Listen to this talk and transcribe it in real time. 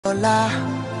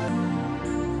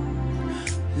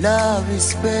Love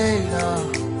is pain,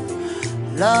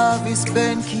 love is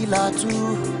painkiller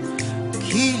too.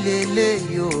 Kilele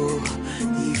yo,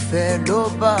 ìfẹ́ ló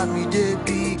bá mi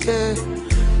débi.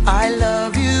 I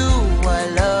love you,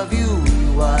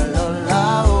 you are Lola.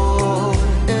 Oh,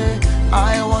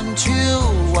 I want you,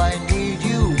 I need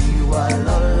you, you are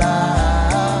Lola.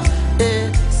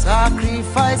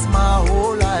 Sacrifice my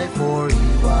whole life for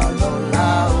you are Lola.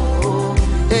 Oh,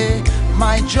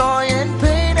 my joy and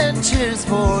pain and tears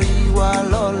for you are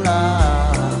Lola.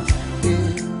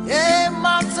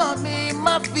 Má tàn mí,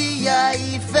 má fìyà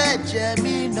ìfẹ́ jẹ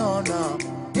mí nànà.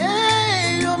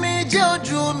 Omi jẹ́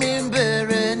ojú mi ń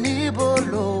bèrè níbo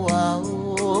ló wà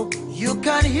o. You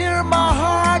can hear my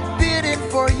heart beating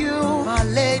for you. My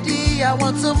lady, I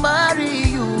want to marry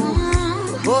you.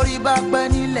 Borí bá pẹ́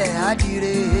nílẹ̀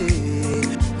àdìrẹ.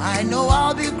 I know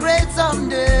I'll be great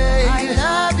someday. I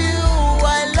love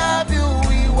you,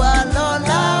 ìwà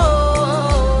Lọ́lá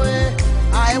o.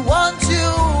 I want you,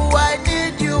 I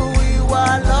need you, ìwà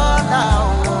Lọ́lá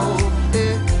o.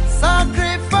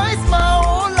 Sacrifice my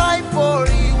whole life for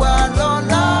ìwà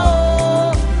Lọ́lá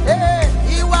o.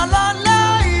 Ìwà Lọ́lá,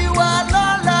 ìwà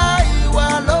Lọ́lá, ìwà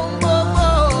ló ń gbogbo.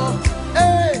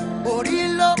 Orí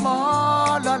ló mọ̀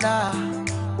ọ́ lọ́la,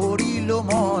 orí ló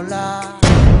mọ̀ ọ́ la.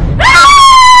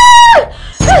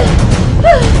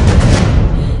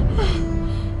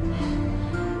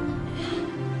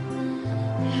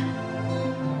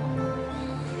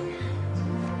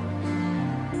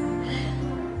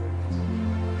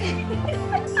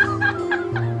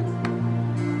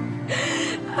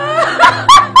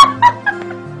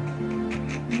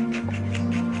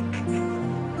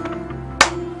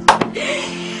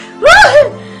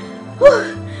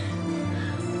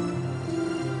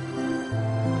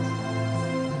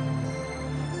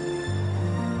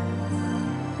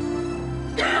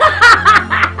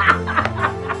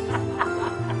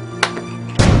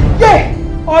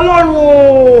 Ọlọ́run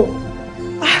o,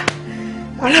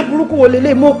 aláburúkú wo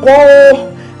lélẹ̀ mo kọ́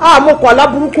o, mo kọ́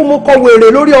aláburúkú mo kọ́ wèrè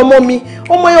lórí ọmọ mi,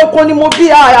 ọmọ yẹn ọkọ ni mo bí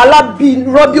alábí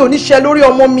rọ́bì oníṣẹ́ lórí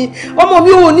ọmọ mi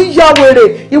ò ní ya wèrè,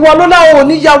 ìwọ Lọ́lá ò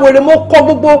ní ya wèrè, mo kọ́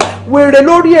gbogbo wèrè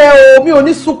lórí ẹ o, mi ò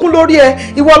ní sunkún lórí ẹ,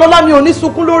 ìwọ Lọ́lá mi ò ní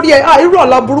sunkún lórí ẹ, irú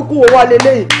aláburúkú wo wà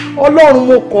lélẹ̀ Ọlọ́run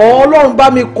mo kọ́, Ọlọ́run bá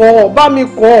mi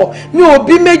kọ́, mi ò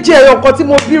bí méjì ẹ̀yọ̀ kan tí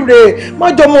mo bí rèé,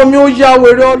 májọmọ mi ò ya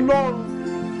wèrè Ọlọ́run.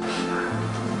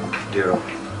 Dèrò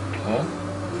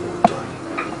òótọ́ ni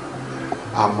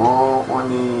àmọ́ wọ́n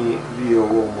ní bí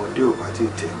ọwọ́ ọmọdé ò bá ti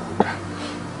tẹ̀ kódà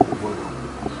kò gbọ́dọ̀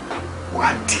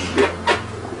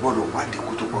wádìí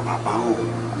kó tó pọ̀ bàbá o.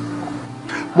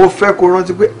 Mo fẹ́ kó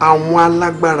rántí pé àwọn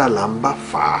alágbára là ń bá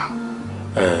fà á.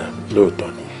 Lóòótọ́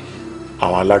ni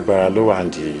àwọn alágbára ló wà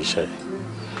ní iṣẹ́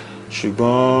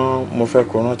ṣùgbọ́n mo fẹ́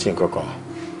kó rántí nǹkan kan,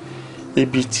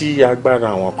 ibi tí agbára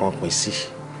àwọn kan pín sí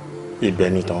ibẹ̀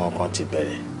ni tàwọn kan ti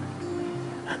bẹ̀rẹ̀.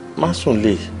 Má sùn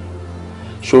lè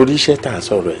sórí iṣẹ́ tá à ń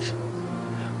sọ̀rọ̀ ẹ̀,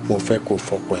 mo fẹ́ kó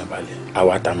fọkàn ẹ̀ balẹ̀,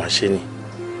 àwa tá máa ṣe ni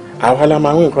àwa la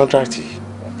máa win contract.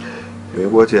 Èmi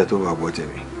gbọ́ tiẹ̀ tó bá gbọ́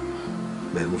tèmi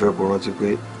bẹ́ẹ̀ mo fẹ́ kó rántí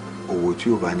pé owó tí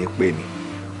ò bá ní pè ní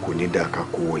kò ní dà ká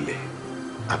kó wọlé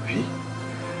àbí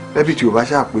bẹ́bí tí ò bá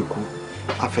ṣàpéku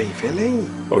afẹ́yìnfẹ́ lẹ́yìn.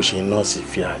 o ṣe nọ́ọ̀sì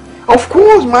fíà ni. Of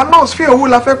course ma nọ́ọ̀sì fíà owó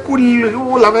la fẹ́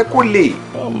kó lè.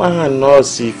 wọ́n máa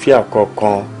nọ́ọ̀sì fíà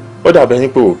kankan ó dàbẹ́ ní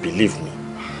pé o believe me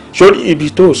sórí ibi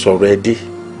tó sọ̀rọ̀ ẹ dé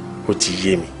ó ti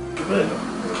yé mi.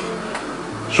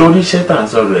 sórí iṣẹ́ tá à ń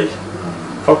sọ̀rọ̀ ẹ̀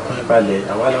fọkàn ẹ balẹ̀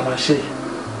àwa la máa ṣe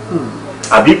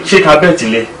àbí ṣé ká bẹ́ẹ̀tì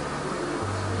lé.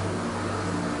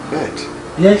 Bet?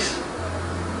 Yes.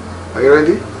 Are you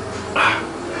ready?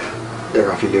 Yẹ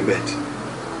ká fi lé bet.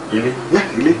 Ilé? Yeah,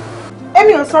 ilé.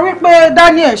 Èmi ò sọ wípé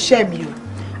Daniel ṣẹ̀ mí o,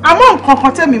 àmọ́ nǹkan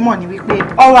kan tẹ́mi mọ̀ ni wípé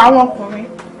ọ̀rọ̀ àwọn ọkùnrin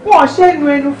wọn ò ṣe é nu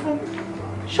ẹnu fún.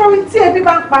 Sọ́rí tí ebi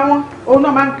bá ń pa wọ́n, òun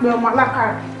náà máa ń pe ọmọ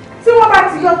alákàrà. Tí wọ́n bá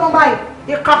ti yọ́ tán báyìí,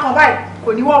 ìka kan báyìí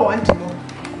kò ní wọ̀wọ́ ń dì mọ́.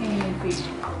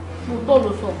 Mo tó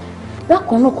lọ sọ.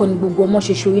 Bákan náà kọ́ ni gbogbo ọmọ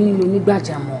ṣe ṣorí nílò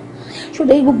onígbàjámọ̀.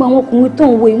 Ṣọdẹ yìí gbogbo àwọn ọkùnrin tó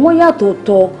ń wo ìwọ́n yàtọ̀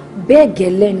ọ̀tọ̀ bẹ́ẹ̀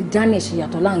gẹ́lẹ́ ni Daniel ṣe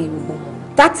yàtọ̀ láàrin gbogbo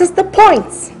wọn. That is the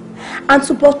point. And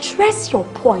to buttress your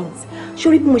point,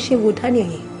 ṣorí bí mo ṣe wo Daniel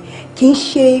yẹn kì í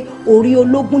ṣe orí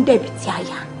ológun dẹ̀bi tí a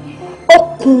yà.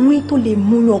 Ọkùnrin tó lè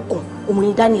mú ọkàn òun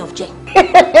ni Daniel jẹ́.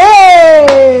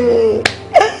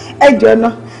 Ẹ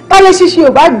jọ̀nà tálé ṣíṣe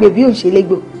ò bá gbè bí òun ṣe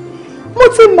légbò. Mo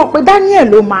ti mọ̀ pé Daniel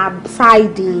ló máa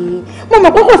ṣáìdì. Mo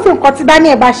mọ̀ pé kò sí nǹkan tí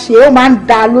Daniel bá ṣe ó máa ń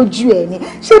da lójú ẹ̀ ni.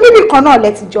 Ṣé níbi kan náà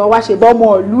lẹ ti jọ wá ṣe bọ́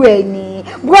ọmọ ìlú ẹ̀ ni?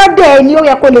 Bọ́dẹ̀ ẹ̀ ni ó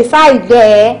yẹ kó lè ṣáìdì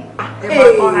ẹ̀. Ẹ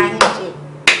máa kọ́ra yín jẹ.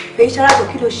 Fèyí ṣalájọ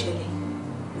kí ló ṣẹlẹ̀?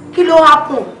 Kí ló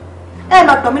happen? Ẹ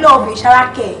máa gbọ̀n mí lọ́wọ́ fèyí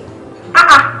ṣalákẹ́ ẹ̀.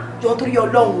 jọ torí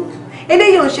Ọlọ́run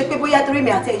eléyìí ò ń ṣe pé bóyá torí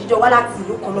mi àti ẹ̀jíjọ wá láti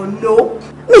ìlú kan lọ lọ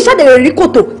mi ṣàdéhùn rí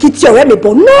kòtò kí ti ọ̀rẹ́ mi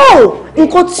bọ̀ no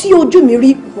nǹkan tí ojú mi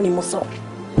rí ni mo sọ.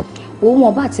 òun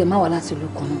wọn bá tiẹ̀ má wà láti ìlú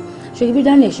kan náà ṣe bí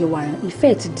Daniel ṣe wà yẹn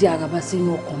ìfẹ́ ti di àràbà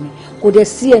sínú ọkàn mi kò dẹ̀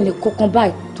sí ẹnì kankan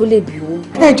báyìí tó lè bí owó.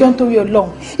 ẹ jọ ń torí Ọlọ́run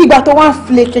ìgbà tó wá ń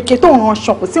filẹ̀ kẹ̀kẹ́ tó ń ran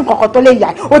aṣọ kò sí nǹkan kan tó lè yà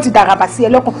ó ti dàràbà sí ẹ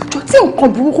lọ́kàn jọ tí nǹkan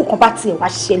burúkú kan bá tiẹ̀ wá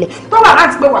ṣẹlẹ̀ tó wà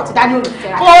láti pé wà tí Daniel ò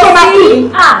fẹ́ kò sí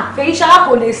fèyí ṣáà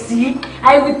kò lè sí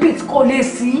I repeat kò lè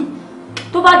sí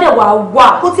tó bá dẹ̀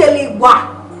wà kó tiẹ̀ lè wà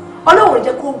Ọlọ́run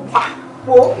jẹ́ kó wà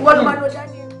wo ìwọ ló máa lọ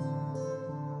Daniel.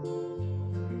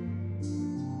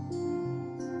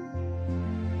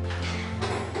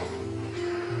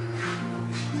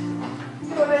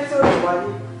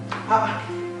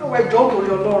 ẹwọ ẹjọ òtòrí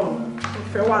Ọlọ́run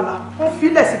ìfẹ́ wà lá wọn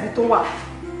filẹ̀ síbi tó wà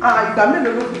ìgbà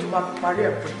mélòó ló kù tó máa fi parí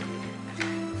ẹ̀kọ́.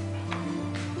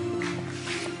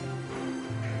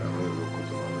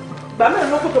 ìgbà mélòó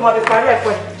ló kù tó máa fi parí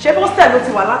ẹ̀kọ́ ẹ̀ ṣé bọ́stẹ̀ ló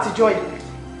ti wà látijọ́ yìí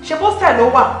ṣé bọ́stẹ̀ ló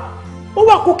wà ó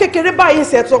wà kó kékeré báyìí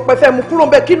ṣe ẹ̀tọ́ pẹ̀fẹ́ mu kúrò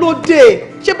bẹ́ẹ̀ kí ló dé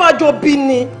ṣé bá jọ bí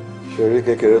ni. ṣeré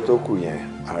kékeré tó kù yẹn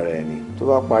ara ẹni tó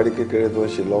bá parí kékeré tó ń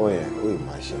ṣe lọ́wọ́ yẹn ó ì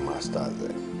máa ṣe masters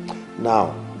ẹ̀ now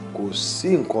kò sí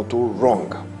nǹkan tó wrong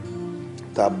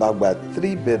tá a bá gba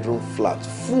 3-bedroom flat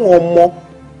fún ọmọ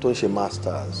tó ń ṣe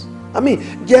masters I mean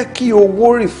jẹ́ kí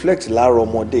owó reflect lára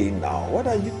ọmọdé yìí now what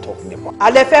are you talking about.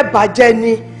 alẹ́ fẹ́ bàjẹ́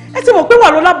ni ẹ ti mọ̀ pé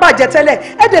wà lọ́la bàjẹ́ tẹ́lẹ̀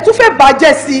ẹ dẹ̀ tún fẹ́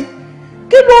bàjẹ́ sí i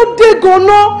kí ló dé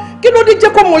gan-an kí ló dé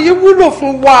jẹ́ kó mọ̀ yìí wúlò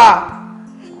fún wa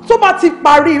tó bá ti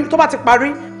parí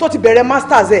tó ti bẹ̀rẹ̀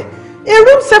masters ẹ̀ a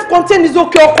room self-contained is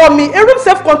okay ọkọ mi a room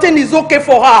self-contained is okay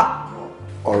for her.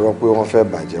 ọ̀rọ̀ pé wọ́n fẹ́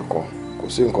bàjẹ́ kan kò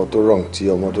sí nǹkan tó wrong tí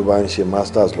ọmọ tó bá ń ṣe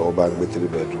masters lọ́wọ́ bá ń gbé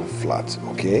 3-bedroom flat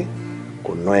okay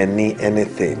kò ná ẹ ní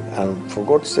anything and for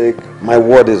God's sake my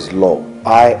word is law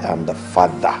I am the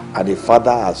father and the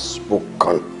father has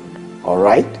spoken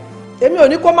alright. èmi ò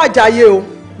ní kó má jayé o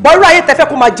bọ́rú ayé tẹ fẹ́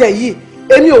kó máa jẹ yìí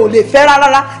èmi ò lè fẹ́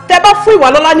rárá tẹ bá fún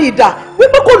Ìwàlọ́lá ní ìdá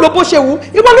wípé kò ló bó ṣe wù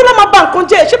Ìwàlọ́lá máa bà nǹkan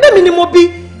jẹ́ ṣé bẹ́ẹ̀ mi ni mo bí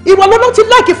Ìwàlọ́lá ti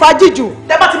láìkì fàájì jù.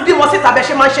 tẹ bá ti bímọ síta bẹ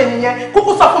ṣe máa ń ṣe nìyẹn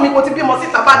kúkú sọ fún mi kó ti bímọ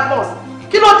síta bad boss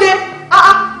kí ló dé.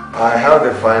 I have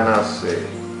the final say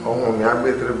ọmọ mi á gbé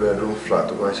 3-bedroom flat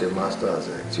tó bá ṣe masters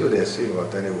ẹ tí ò dẹ̀ sí ìwọ̀n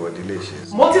tẹ́nibọ̀dì lè ṣe.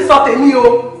 mo ti sọ tèmi o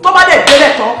tó bá dẹ̀ gbélé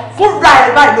tán fúnra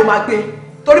ẹ̀ báyìí ló máa gbé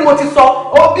torí mo ti sọ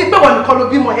ó bí pé wọn nìkan ló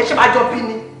bímọ ẹ ṣe máa jọ bí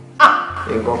ni.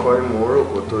 nǹkan kan ni mò ń rò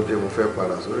kó tó dé mo fẹ́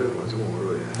padà sórí nǹkan tí mò ń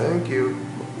rò yẹn thank you.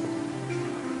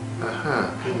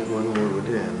 kí ni mo ní mo rò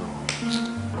dé yẹn náà.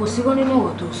 kò sí wọn nínú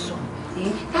ọ̀rọ̀ tó sọ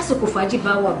lásìkò fàájì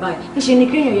bá wà báyìí níṣẹ́ ni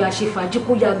kéèyàn yà ṣe fàájì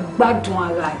kó yà gbádùn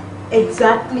ara ẹ̀.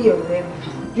 exactly ọ̀rẹ́ mi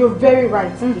you're very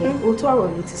right òótọ́ ọ̀rọ̀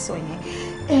ló ti sọ yẹn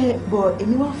but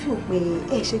èmi wá feel pé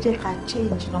ṣe jẹ́ ká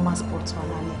change normal sport wa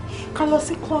lálẹ́ ká lọ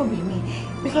sí club mi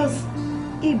because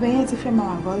ibẹ̀ yẹn ti fẹ́ máa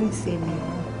wà boring sí mi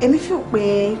èmi feel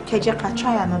pé kẹjẹ ká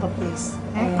try another place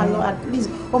ká lọ at least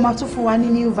ó máa tún fún wa ní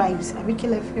new vibes àbí kí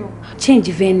lẹ feel.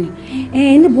 change venue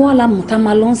níbo wà lámù tá a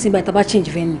máa lọ ń sin báyìí tá a bá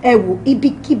change venue. ẹ wo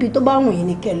ibikíbi tó bá wùn yín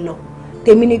ni kẹ́ lọ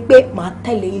tèmi ni pé màá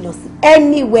tẹ̀lé yín lọ sí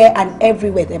anywhere and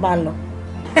everywhere tẹ́ bá ń lọ.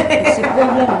 kò sí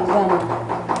problem nígbà náà.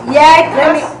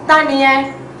 yẹ ta ni yẹn.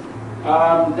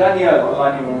 Daniel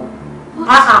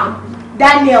Laniyan.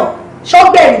 Daniel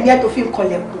ṣọ́gbẹ̀rì yẹn tó fi ń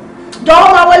kọlẹ̀kùn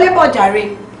jọ̀wọ́ máa wọlé bọ̀ jàre.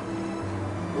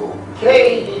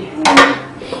 Hey.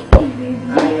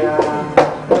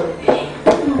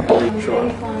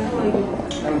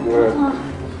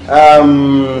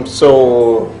 So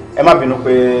ẹ má bínú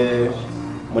pé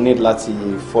mo need láti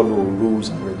follow rules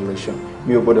and regulation.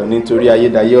 Mi ò gbọ́dọ̀ nítorí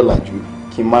ayédáyé ọ̀làjú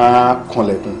kí n má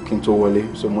kanlẹ̀kùn kí n tó wọlé.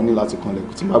 So mo ní láti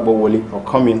kanlẹ̀kùn tí n bá gbọ́ wọlé I'll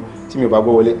come in. Tí mi ò bá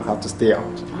gbọ́ wọlé I have to stay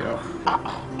out.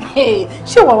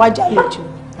 ṣé wàá wá jalè jù.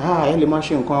 Ẹ lè má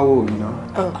ṣe nǹkan awo yìí náà.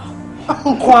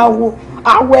 Nǹkan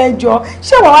àwọ̀ ẹjọ́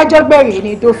ṣé wàá wá jọ́gbẹ̀rẹ̀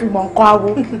ni tó fi mọ̀ nǹkan awo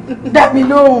dá mi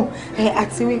lóhùn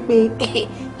àti wípé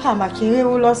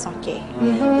àmàkìrẹ́wó lọ́sàn-án kẹ́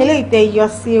eléyìí tẹ yọ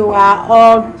sí wa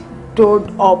all dolled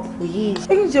up yìí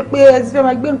ṣé kí n ṣe pé ẹ ti fẹ́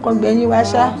máa gbé nǹkan gbẹ̀yìn wá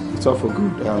ṣá. It's all for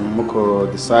good. Mo kò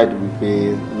decide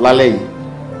wípé lálẹ́ yìí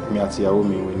mi àti ìyàwó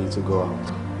mi we need to go out.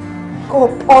 Kò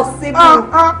possible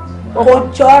kò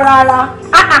jọ rárá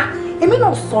èmi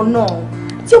náà sọ náà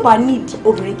tí ò bá nídìí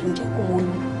obìnrin kì í jẹ́ kó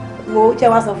wọlé wo jẹ́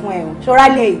wá sọ fún ẹ o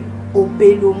ṣọ́rálẹ̀ òbé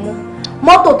ló mú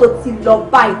mọ́tò tó ti lọ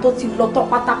báyìí tó ti lọ tán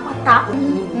pátápátá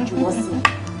òní ìjùwọ́ sí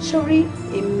sórí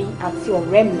èmi àti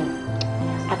ọ̀rẹ́ mi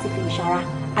àti fi ìṣara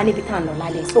a níbi tá à ń lọ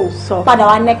lálẹ́ so padà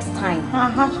wá next time.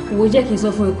 ìwọ jẹ́ kí n sọ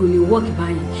fún ẹ kò lè work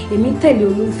báyìí èmi tẹ̀lé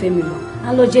olólùfẹ́ mi lọ a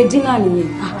lọ jẹ dínà nìyẹn.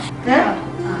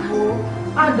 wo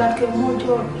àdàkẹ́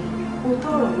mọ́jọ́ mi mo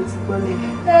tọrọ ló ti gbọ́lẹ̀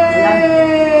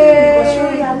ìwọ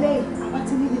sórí alẹ́ àbá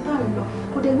ti níbi tá à ń lọ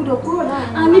kó dé gbọ́dọ̀ kúrò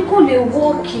láàrin. A ní kò lè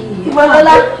wọ́ọ̀kì.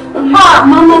 Ìwọlọ́lá.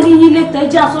 Màmá rí yín lé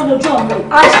tẹ́jà sọ́dọ̀jọ́ mi.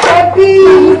 Àṣẹ bí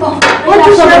ó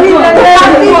ti ṣe ní ẹgbẹ́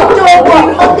láti tó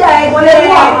ọjà ẹgbẹ́.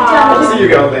 See you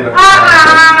guys later.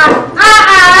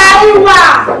 Ìwà.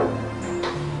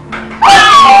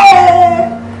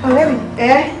 Ọ̀rẹ́ mi,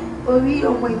 orí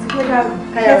ọmọ ìtìkẹ́ dàrú.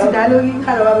 Ẹ ti dá lórí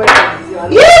kálọ̀ bá bẹ̀rẹ̀ sí wa.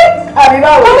 Àbí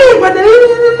báwo? Ó ní ìpàdé ní.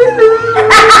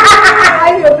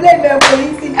 Ayé ò blame ẹ̀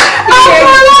pòlísì.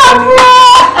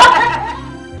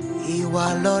 Ìwà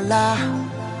lọ́lá.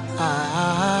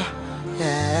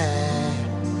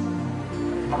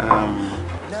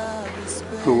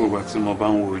 Gbogbo ìgbà tí mo bá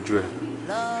ń wo ojú ẹ̀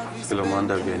kí ló máa ń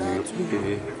dàbí ẹni wípé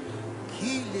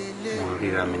mo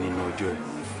ríra mi nínú ojú ẹ̀.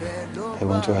 I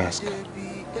want to ask,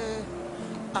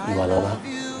 ìwà lọ́lá,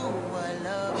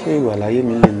 ṣé ìwà láyé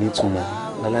mi lè nítumọ̀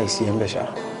láláìsí ẹ̀ ń bẹ̀ ṣá?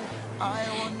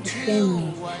 Ìfẹ́ mi,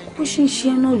 bó ṣe ń ṣe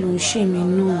ẹ́ náà ló ń ṣe mí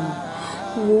náà.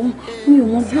 Wo mi ò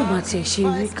mọ bí ò bá tiẹ̀ ṣe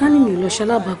rí ká ní mi lọ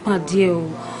ṣalábàápàdé ẹ̀ o.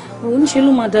 Oníṣẹ́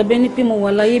ló máa dàbẹ́ ní pé mo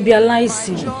wà láyé bí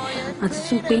aláìsí àti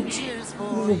tún pé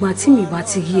gbogbo àti mi bá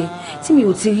ti rí ẹ tí mi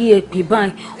ò ti rí ẹ pè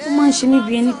báyìí ó máa ń ṣe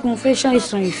níbi ẹni pé mo fẹ́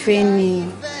ṣàìsàn ìfẹ́ ni.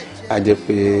 A jẹ́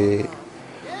pé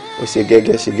ó ṣe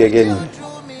gẹ́gẹ́ nìyẹn.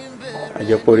 A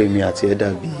jẹ́ pọ́rẹ́ mi àti ẹ̀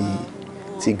dàbí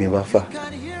tí ìgbín bá fà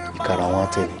ìkàrà wọn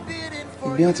tẹ̀lé.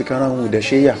 Ìgbín àti ìkàrà wọn ò dẹ̀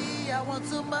ṣe yà.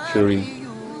 Ṣorí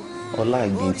ọlá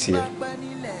ìgbín tiẹ̀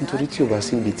nítorí tí ò bá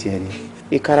sí ìgbín tiẹ̀ ni.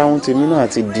 Ìkàrà wọn tèmi náà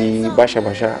ti di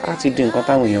báṣabàṣa á ti di nǹkan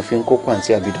táwọn èèyàn fi ń kó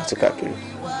pàǹtí àbídọ̀tí káàkiri.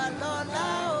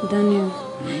 Daniel,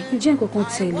 ìjẹ́ nǹkan kan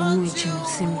tẹ̀ lè mú ìjìnà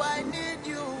sí mi.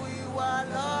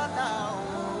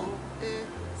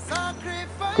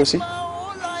 Kò sí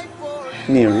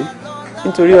ní ìrí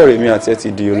nítorí ọ̀rẹ́ mi àti ẹ ti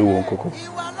di olówó nkókó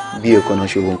bí èkó náà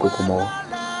ṣe owó nkókó mọ́wọ́.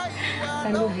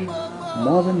 I love you.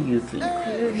 More than you think. I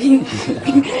love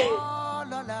you.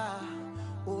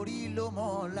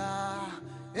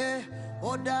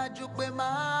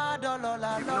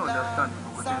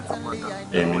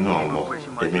 Èmi náà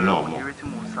mọ̀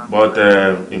but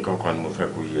nǹkan kan ni mo fẹ́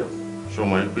kó yé ọ ṣó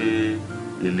mọ̀ pé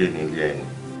ilé ní ilé ẹni.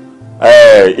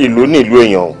 Ìlú ní ìlú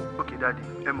èèyàn. Okay daddy,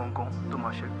 ẹ mọ̀ nǹkan tó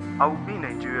máa ṣe. I will be in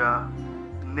Nigeria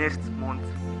next month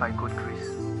by God grace.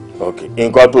 Okay,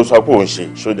 nǹkan tó sọ pé òun ṣe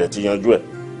ṣó dẹ̀ ti yanjú ẹ̀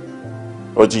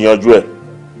ó ti yanjú ẹ̀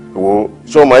wo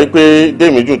ṣó mọ̀ pé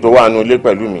Démídùn tó wà nínú ilé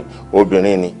pẹ̀lú mi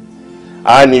obìnrin ni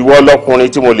a ní ìwọ lọ́kùnrin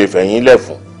tí mo lè fẹ̀yìn lẹ̀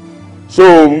fún so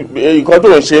nǹkan tó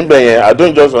ń ṣe ń bẹ̀ yẹn I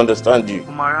don't just understand you.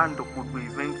 mo máa round up gbogbo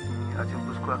events mi àti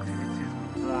gbogbo school activities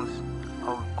once I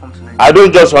will come to Nigeria. I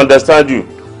don't just understand you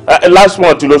last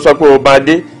month ló sọ pé o máa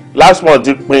dé last month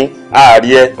pin ààrí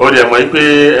ẹ. ó dẹ̀ mọ̀ pé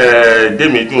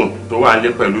Démídùn tó wà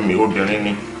nílé pẹ̀lú mi obìnrin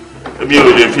ni mi ò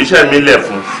lè fi iṣẹ́ mi lẹ̀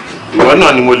fún ìwọ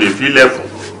náà ni mo lè fi lẹ̀ fún.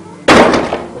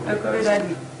 ẹ kọ́ rí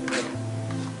dáàdì.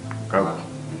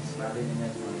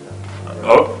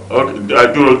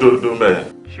 dúró bẹ́ẹ̀.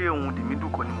 ṣé ohun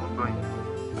Démídùn kan ni mo gbọ́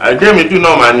yín. Démídùn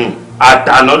náà máa ní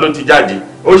àtàná ló ti jáde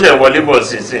ó ṣe wọlé bọ̀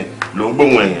sínsìn ló ń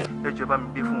gbóhùn ẹ̀yẹn. ẹ jẹ́ bá mi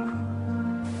gbé fún un.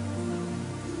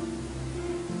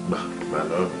 gbà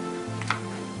lọ́rùn.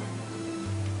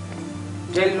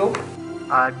 Jello.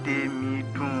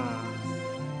 Adémídùn.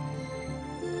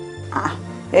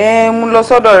 Mo lọ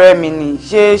sọ́dọ̀ ọ̀rẹ́ mi ni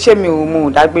ṣé mi ò mú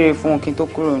dágbére fún kí n tó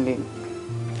kúrò nílé.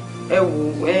 Ẹ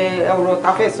wò ọ̀rọ̀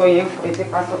tá fẹ́ sọ yẹn ẹ jẹ́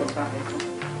ká sọ̀rọ̀ tá fẹ́ sọ.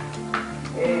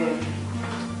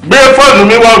 Gbé fóònù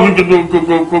mi wá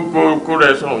kó rẹ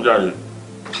sọ̀rọ̀ jáde.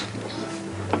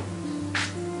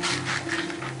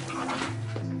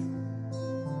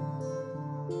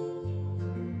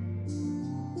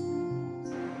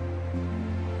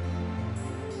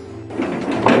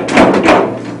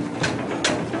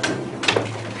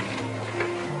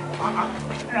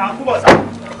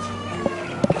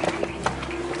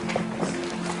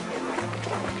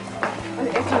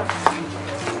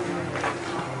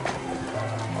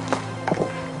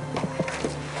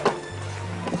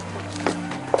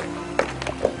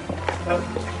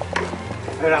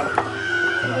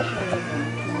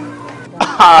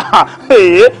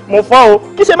 mo fọ́ o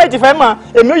kí ṣe méjì fẹ́ mọ̀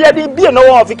èmi ó yẹ bí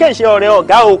ìnáwó ọ̀fi kéèṣe ọ̀rẹ́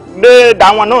ọ̀gá o lé da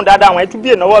wọn náà dáadáa wọn ẹ tún bí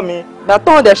ìnáwó mi.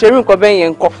 gbàtọ́ ọ̀dẹ̀ ṣe rí nǹkan bẹ́ẹ̀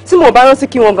yẹn nǹkan tí mo bá rántí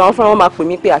kí wọn gan fún wọn máa pè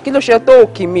mí pé àkí ló ṣe tó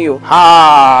òkì mi o.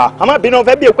 àmọ́ bí wọn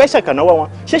fẹ́ bí èkó ẹ̀ṣẹ̀ kan náwó wọn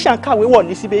ṣé ṣe à ń kàwé wọ̀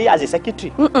ní síbi as a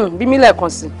secretary. bí mi lẹ́ẹ̀kan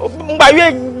sí. ngbà yé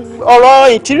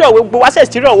ọ̀rọ̀ interior gbogbo wá sẹ̀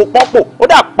exterior wo pọ́pọ̀ ó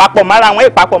dà papọ̀ mára wọn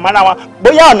èèpapọ̀ mára wọn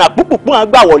bóyá ọ̀nà púpùpù wọn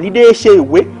gbà wọ̀ lídé ṣe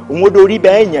ìwé òun ó dorí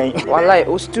bẹ́ẹ̀ yẹn. wàhálà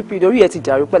o stupid orí ẹ ti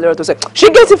dàrú pẹ́ lọ́rọ̀ tó sẹ́ ṣé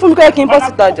géètì fún mi kọ́ ẹ kí n bọ́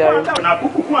síta jàre. ọ̀nà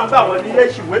púpùpù wọn gbà wọ̀ lídé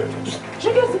ṣìwé. ṣé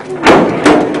géètì fún mi.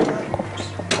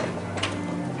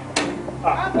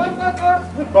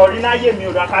 Bọ̀rí náà yé mi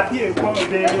ò dàka bí èkó mi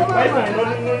bẹ́ẹ̀ ni pẹ́sàn iná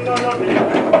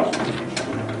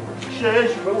bẹ́ẹ̀. ṣe é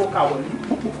ṣùgbọ́n wo kà wọ̀lú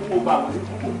fún wo bá wọ̀lú.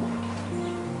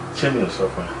 ṣé mi ò sọ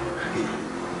fún ẹ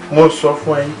mo sọ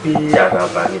fún ẹ pé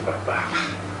àràbà ni bàbá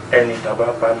ẹni tàbá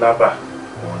bá lábà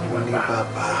òun ni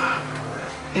bàbá.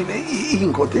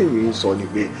 nǹkan tẹ̀mí ń sọ ni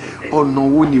pé ọ̀nà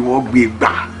wo ni wọ́n gbé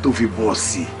gbà tó fi bọ́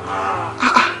sí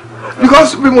i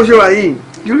because bí mo ṣe wà yìí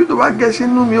yorí tó bá gẹ̀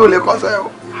sínú mi ò lè kọ́sẹ̀ o.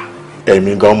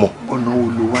 ẹ̀mí gan mọ̀. ọ̀nà wo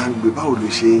ló wá ń gbé báwo ló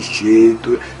ṣe ń ṣe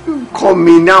tó kọ́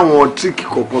mi ní àwọn tíríkì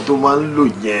kọ̀ọ̀kan tó máa ń lò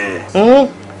yẹn.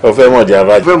 o fẹ́ mọ̀ di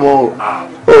abájú. o fẹ́ mọ̀ o.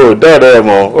 o dọ́ọ̀dọ́ ẹ̀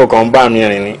mọ̀ o kàn ń bá mi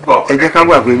rìn ni. ẹ jẹ́ ká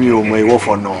gbà pé mi ò mọ ìwọ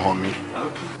fọ̀nà hàn mi.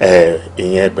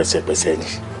 ìyẹn pẹ̀sẹ̀pẹ̀sẹ̀ ni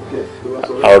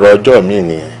ọ̀rọ̀ ọjọ́ mi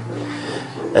nìyẹn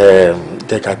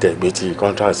jẹ́ ká tẹ̀ gbé ti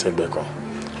contract sẹ́gbẹ̀ kan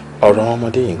ọ̀rọ̀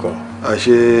ọmọdé yìí kan.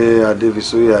 àṣé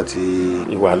adébísóyè àti.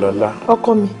 ìwàlọ́lá. ọkọ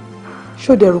mi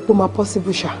ṣó dẹ̀ rò pé ó máa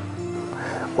possible ṣá.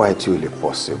 why tí o lè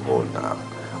possible now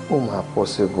ó máa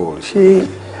possible ṣé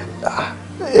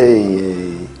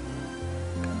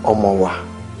ọmọ wa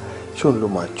ṣé òun ló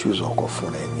máa choose ọkọ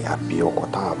fún ẹ ní àbí ọkọ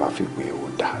táwa bá fi pé ó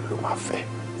dáa ló máa fẹ́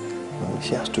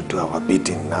she has to do our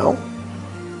bidding now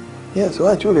yes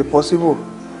why tí o lè possible.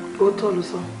 ó tọ́ ló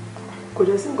sọ kò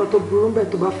jẹ́ sí nǹkan tó burú ń bẹ̀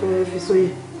tó bá fẹ́ fi sóye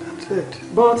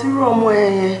bọ́n tí irú ọmọ ẹ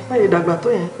yẹn láyé dàgbà tó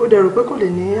yẹn ó dẹ̀ rò pé kò lè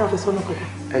ní àfẹ́sọ́nà kankan.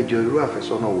 ẹ jọ irú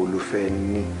àfẹ́sọ́nà wo ló fẹ́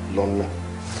ní lọ́nà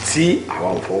tí àwa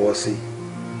ò fọwọ́ sí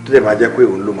tó dẹ̀ bá jẹ́ pé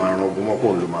òun ló máa ran ogun mọ́ pé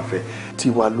òun ló máa fẹ́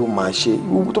tiwa ló máa ṣe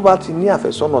irú tó bá ti ní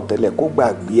àfẹ́sọ́nà tẹ́lẹ̀ kó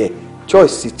gbàgbé ẹ̀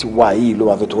choice tiwa yìí ló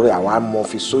máa fi torí àwa mọ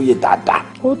fi sóye dáadáa.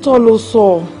 ó tọ́ ló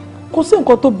sọ kò sí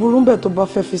nǹkan tó burú ń bẹ̀ tó bá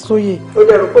fẹ́ fi sóye. ó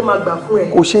dẹ̀ rò pé ó máa gbà fún ẹ.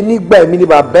 kò ṣe nígbà èmi ní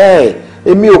bàbá ẹ̀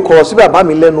èmi ò kọ̀rọ̀ sí bàbá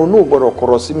mi lẹ́nu inú ò gbọ́dọ̀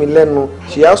kọ̀rọ̀ sí mi lẹ́nu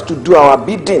she has to do our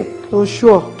bidding. so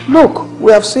sure. look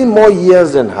we have seen more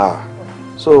years than her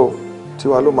so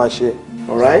tiwa ló máa ṣe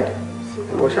alright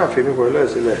ìwọ ṣàfihàn mi pẹ̀lú ẹ̀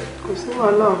sílẹ̀. kò sí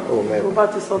wàhálà o bá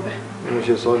ti sọ bẹ́ẹ̀. bí mo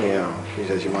ṣe sọ nìyẹn kì í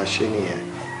ṣe ṣe máa ṣe nìyẹn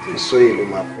ìsóyè ló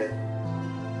máa fẹ́.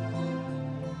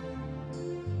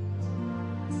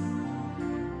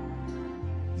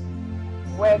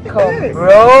 Welcome,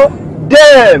 bro.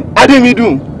 Damn,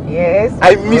 Ademidun. Yes.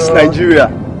 I miss Nigeria.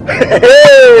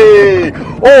 Hey,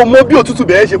 oh, mo bí òtútù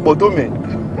bẹ̀rẹ̀ ṣe pọ̀ tó mẹ́.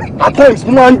 At times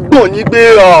mo máa ń gbọ̀n ní pé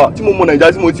tí mo mọ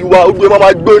Nàìjíríà tí mo ti wá, ó gbé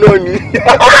máa gbóná ni.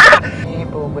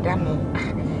 Bọ̀dá mi,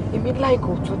 èmi like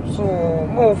òtútù,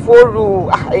 mo fòrò,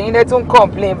 ẹ̀yin lẹ tún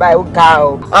complain by ó ga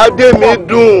o.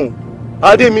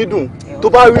 Ademidun, tó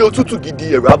bá rí òtútù gidi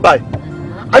ẹ̀rọ abáyé.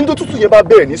 A ní tó tútù yẹn bá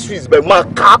bẹ̀rẹ̀ ní Swiss bẹ́ẹ̀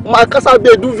máa ká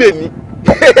sábẹ́ duvet ni.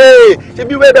 Ṣé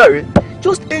bí weather rẹ̀?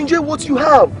 Just enjoy what you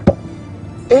have.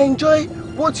 Enjoy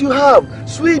what you have.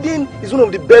 Sweden is one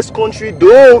of the best country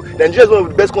though. Nigeria is one of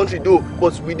the best country though.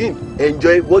 But Sweden,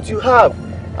 enjoy what you have.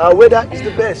 Our weather is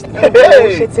the best.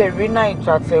 Ṣé tẹ rí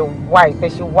Naija tẹ wá ìfẹ́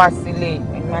ṣe wá sílé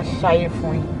ẹ̀mí aṣáyé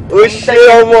fún yín. Ó ṣe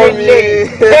ọmọ mi.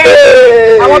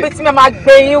 Àwọn ibi tí mi máa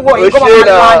gbé yín wọ̀ yín kó máa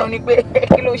lánàá ni pé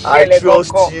kí ló ṣẹlẹ̀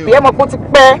gangan. Bí ẹ mọ̀ pé ó ti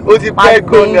pẹ́ máa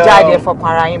gbé yín jáde fọkàn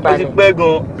ara yín balẹ̀. Ó ti pẹ́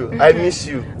gan. I miss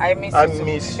you. I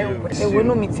miss you. Ewu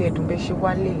inú mi ti ẹ̀dùn bẹ́ẹ̀ ṣe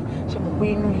wálé ṣe mọ̀ pé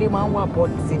inú ilé máa ń wà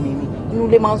bọ́ọ̀dì sí mi ni inú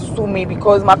ilé máa ń sú mi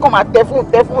because màá kàn máa tẹ fún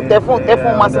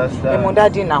máa sọ ẹ̀mọ́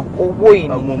dáàdì náà owó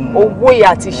yìí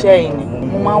àti iṣẹ́ yìí ni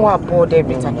mo máa ń wà bored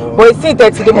every time but ìsìn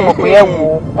ìtẹ́tìlé mo mọ̀ pé ẹ wò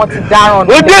ó wọ́n ti dáràn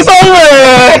ní. ó dé sọ́rọ̀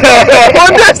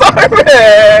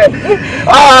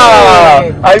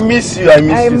I miss you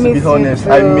to be honest.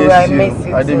 I miss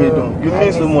you Ademidun. You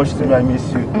mean so much to me. I miss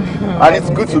you and it's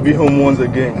good to be home once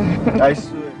again. I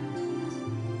swear.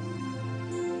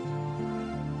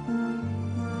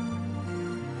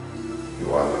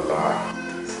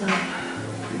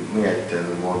 Ní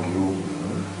àìtẹnumọ́gi ó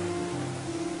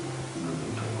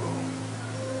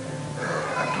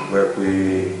àdúgbẹ́ pé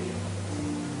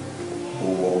ó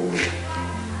wọ omi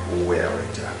ó wẹ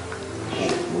ẹ̀rẹ̀jà ó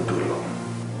gbódò lọ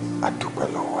àdúpẹ́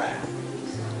lọ́wọ́ ẹ̀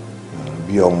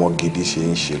bí ọmọ gidi ṣe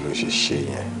ń ṣe ló ṣe ṣe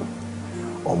yẹn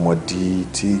ọmọdé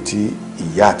tí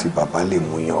ìyá àti bàbá lè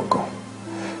mú yàn gan.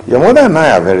 Your mother and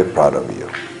I are very proud of you.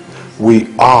 We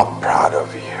are proud of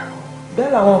you.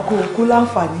 bẹ́ẹ̀ làwọn kò kú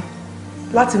láǹfààní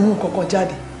láti mú nǹkan kan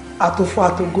jáde àtòfò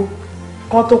àtògó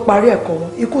kan tó parí ẹ̀kọ́ wọn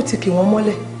ikú ti kì wọ́n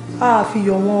mọ́lẹ̀ á fi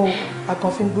yọ wọn o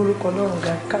àkànfin gbórúkọ lọ́rùn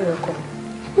gàrí káyọ̀ ọkọ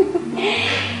mi.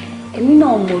 èmi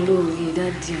náà mọ lórí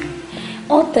dáàdì mi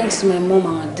all thanks to my mom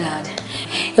and dad.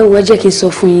 ẹ wò ẹ jẹ́ kí n sọ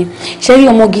fún yín ṣé rí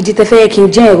ọmọ gidi tẹ fẹ́ yẹ kí n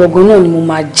jẹ́ ẹ̀rọ̀gàn náà ni mo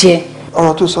máa jẹ́.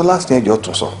 ọ̀rọ̀ tó sọ last ẹjọ́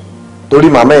tún sọ torí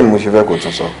màmá ẹ̀ ni mo ṣe fẹ́ kó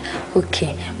tún sọ. ok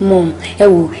mom ẹ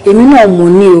wò èmi náà mọ̀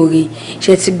ní oore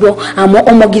ṣe ti gbọ́ àmọ́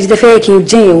ọmọ gidi tẹ fẹ́ yẹ kí n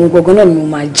jẹ́ ìyẹn gbọ̀ngàn náà ni mo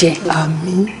máa jẹ́.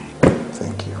 àmín.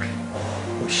 thank you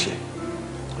o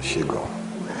ṣe gan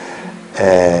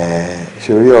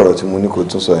ṣe orí ọ̀rọ̀ tí mo ní kó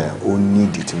tún sọ yẹn ó ní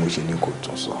ìdí tí mo ṣe ní kó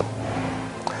tún sọ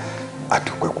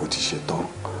àdúpẹ́ kó ti ṣe tán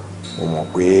mo mọ̀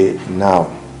pé now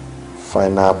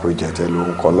final project ẹ ló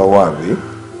ń kọ lọ́wọ́ àbí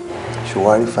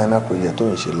ṣùwárí final project tó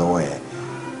ń ṣe lọ́wọ́ yẹn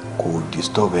kò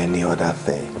disturb any other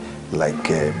thing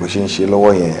like bó ṣe ń ṣe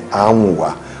lọ́wọ́ yẹn á ń wà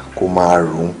kó máa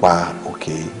rò ń pa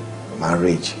okay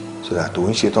marriage so that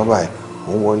òun ṣe tán báyìí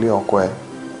òun wọlé ọkọ ẹ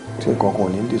tí nǹkan kan ò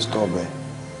ní disturb ẹ.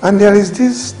 And there is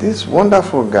this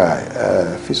wonderful guy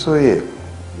Fisoye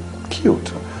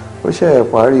cute ó ṣe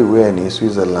parí ìwé ẹ̀ ní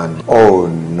Switzerland. Oh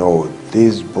no,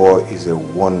 this boy is a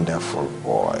wonderful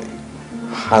boy,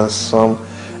 handsome.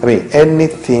 I mean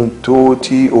anything tó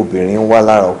tí obìnrin wà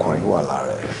lára ọkùnrin wà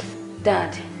lára ẹ̀.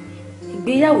 Dad,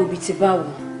 ìgbéyàwó bíi ti báwo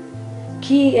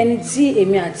kí ẹni tí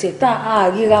èmi àti ẹ̀ tá a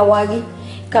ríra wa rí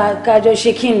kájọ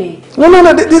ṣe kí ni.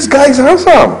 No, this guy is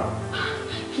handsome.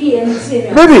 Kí ẹni tí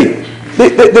èmi àti.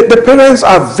 Baby, the parents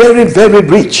are very, very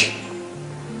rich.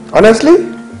 Honestly.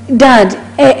 Dad,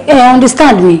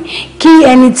 understand me. Kí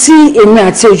ẹni tí èmi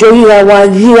àti òjò ríra wa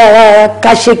ríra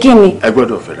ká ṣe kí ni. Ẹ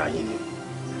gbọ́dọ̀ fẹ́ra yín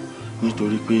ni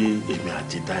nítorí pé èmi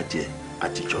àti dájẹ́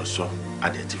àtijọ́ sọ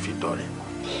adẹ̀ ti fi dọ̀rẹ́.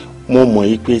 Mo mọ̀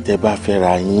yí pé tẹ́ bá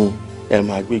fẹ́ra yín ẹ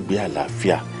máa gbégbé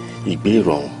àlàáfíà ìgbé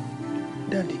ìrọ̀rùn.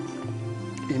 Daddy,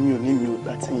 èmi ò ní mi ò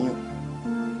gbà tí yín.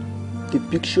 The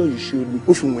picture you showed me,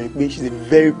 ó fi wọ̀nyí pé she's a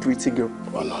very pretty girl.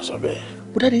 Ọ̀nà sọ bẹ́ẹ̀.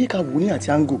 But Daddy, yẹ ká wò ní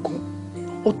àti angle kan.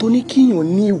 Ọ̀tọ̀ ní kíyàn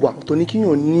ní ìwà, ọ̀tọ̀ ní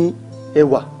kíyàn ní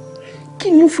ẹwà.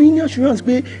 Kí ni ó fún yín ní assurance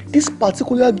pé this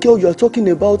particular girl you are talking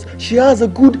about, she has a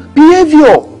good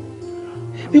behaviour?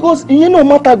 Because ìyẹn náà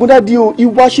má ta gan Daddy o,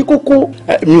 ìwà ṣe kókó.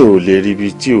 Mi ò lè rí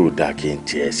ibi tí ò dá kí n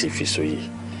tiẹ̀ sí Fisoye.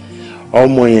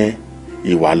 Ọmọ yẹn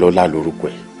ìwà lọ́lá lórúkọ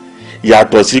ẹ̀.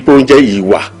 Yàtọ̀ sí pé ó ń jẹ́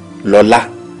ìwà lọ́lá.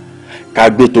 Ká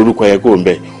gbé torúkọ yẹn kó ń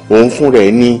bẹ. Òun fún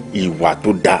rẹ̀ ní ìwà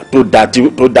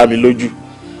tó dá mi lójú.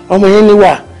 Ọmọ yẹn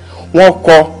níwà. Wọ́n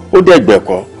kọ́ ó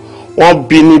dẹ̀gbẹ̀kọ́. Wọ́n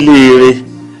bí nílé eré.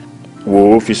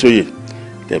 Wò ó Fisoye.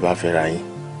 Tẹ́ bá fẹ́ra yín.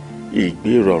 Ìgbé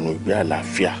ìrọ̀rùn ìgbé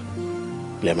àlàáfíà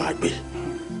lẹ máa gbé.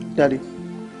 Daddy,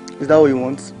 is that what you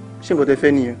want? Ṣé nǹkan tẹ́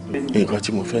fẹ́ nìyẹn? Nǹkan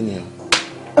tí mo fẹ́ nìyẹn.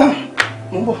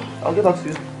 Mo ń bọ̀, I'll get back to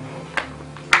you.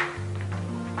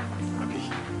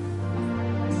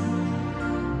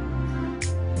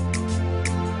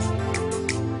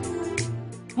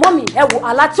 Mọ́mì ẹ wo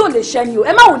àlá tí ò lè ṣẹ ni o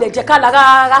ẹ má wò lè jẹ́ ká lára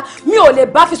rárá mi ò lè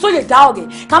bá Fisoye dá ọ̀rẹ́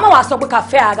ká má wàá sọ pé ká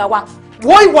fẹ́ ara wa.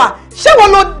 wo ìwà ṣé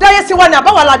wọn ló dáyé sí wa ni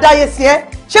àbáwá la dáyé sí ẹ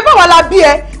ṣé báwa la bí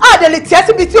ẹ àdè lè tiẹ́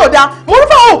síbi tí ò dáa mo ní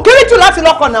fún ọ kéré jù láti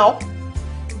lọ́kọ náà.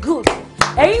 Good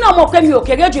ẹ̀yin náà mọ̀ pé mi ò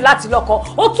kéré jù láti lọ́kọ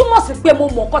ó túmọ̀ sí pé mo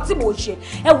mọ̀ nǹkan tí mò ń ṣe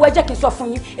ẹ wo ẹ jẹ́ kí n sọ fún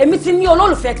yín èmi ti ní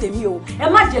olólùfẹ́ tèmi o ẹ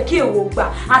má jẹ́ kí èrò gbà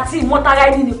àti ìmọ̀tara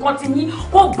ẹni nìkan ti yín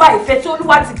kó gba ìfẹ́ tí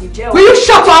Olúwa ti gbèjẹ́ o. Will you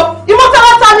shut up?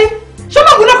 Ìmọ̀tara ta ni ṣé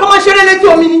báwo náà kò máa ṣeré létí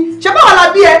omi ni ṣé báwa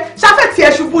la bí ẹ ṣáfẹ́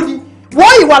tiẹ̀ ṣubú ni.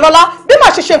 wọ́n ìwà lọ́lá bí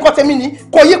màá ṣe ṣe nǹkan tèmi ni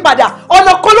kò yí padà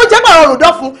ọ̀nà kan ló jẹ́ gbà rọrùn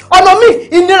dán fún ọ̀nà míì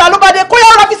ìnira ló bá dé kó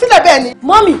yára fi sílẹ̀ bẹ́ẹ̀ ni.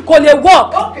 Mọ́mì kò lè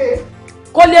work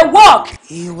kò lè work.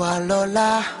 Ìwà lọ́lá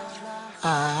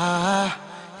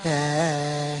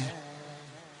yeah.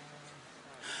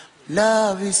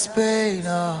 Love is pain,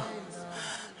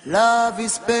 love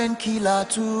is pain killer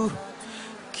too.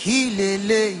 Kí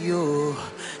lélẹ́yìí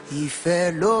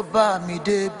ìfẹ́ ló bá mi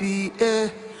débi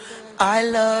I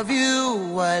love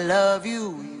you, I love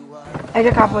you. Ẹ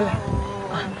jẹ́ ká bọ́lẹ̀.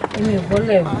 Èmi ò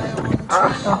bọ́lẹ̀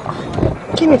o.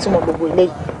 Kí ni ìtumọ̀ gbogbo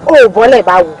eléyìí? O ò bọ́lẹ̀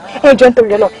báwo? Ẹ jọ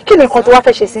nítorí Ọlọ́run. Kí ni nǹkan tó wá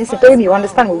fẹ́ ṣe sínsìn torí mi ò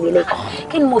understand gbogbo eléyìí?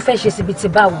 Kí ni mo fẹ́ ṣe síbi tí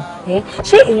báwo?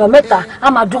 Ṣé èèyàn mẹ́ta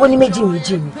á máa dúró ní méjì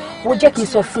méjì ni? Mo jẹ́ kí n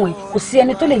sọ fún ẹ, kò sí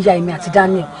ẹni tó lè ya èmi àti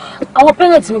Daniel. Àwọn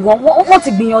parents mi gan, wọ́n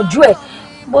ti gbìyànjú ẹ̀.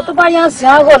 Bó tó bá yá ń sìn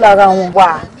á rọ̀ lára wọn.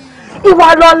 Wà ìwà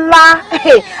lọ́lá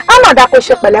á mà dá kó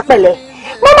ṣe pẹ̀lẹ́pẹ̀lẹ́.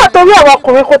 Mọ́mọ́ torí àwọn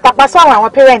ọkùnrin kó tapá sọ́run àwọn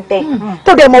pẹ́rẹ́ǹtẹ̀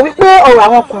tó dẹ̀ mọ̀ wípé ọ̀rọ̀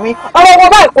àwọn ọkùnrin ọ̀rọ̀ wọn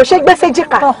báyìí kò ṣe gbèsè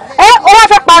jìkà ó wá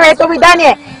fẹ́ para ẹ̀ torí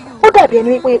Daniel ó dàbí ẹni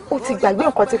wípé ó ti gbàgbé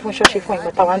nǹkan tí fún ṣọ́ọ̀ṣì fún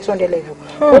ìgbà táwọn 200 level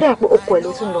ó dà pé okò ẹ̀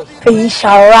ló tún lọ. èyí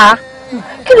ṣàrà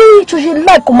kí ló tó ṣe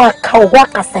láì kó máa ka ọwọ́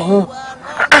àkàsẹ̀yìn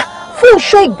fún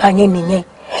iṣẹ́ ìgbà yẹn nìyẹn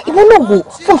ìwọ náà wò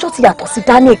fún iṣẹ́ ti yàtọ̀ sí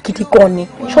Daniel gidi gan ni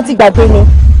ṣó ti gbàgbé ni.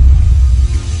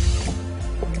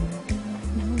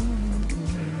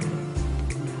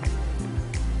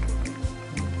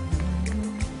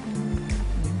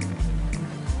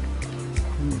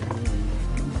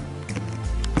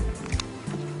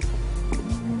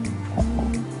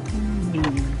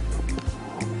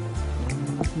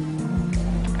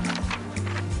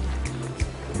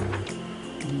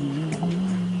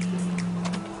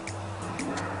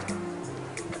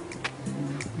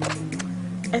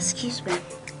 Excuse me.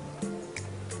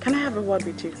 Can I have a word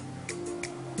with you?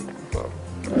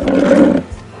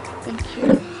 Thank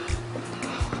you.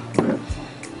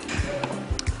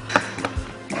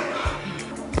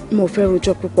 Mo fẹ́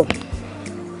rojọ́ púpọ̀.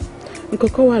 Nǹkan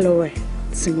kan wà lọ́wọ́ ẹ̀.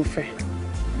 tí mo fẹ́.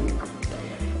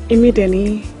 Èmi dẹ̀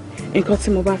ní nǹkan tí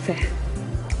mo bá fẹ́.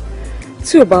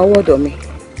 Tí ò bá wọ́dọ̀ mi,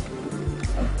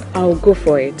 I'll go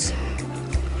for it.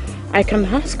 I can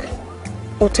ask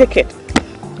or take it.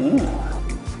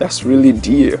 That's really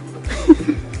dear.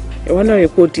 Ìwọ náà rí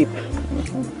pé ó deep.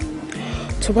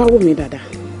 Tó bá wò mí dáadáa,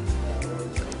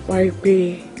 wá rí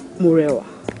pé mo rẹwà,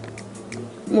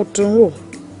 mo dùn wò,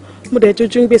 mo dẹ̀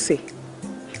jójú ń gbèsè.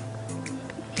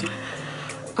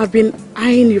 I've been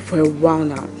eyeing you for a while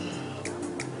now.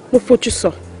 Mo fojú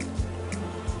sọ,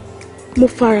 mo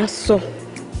fara sọ,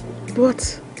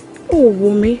 but ó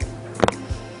wò mí.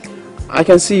 I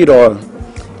can see it all.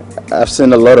 I've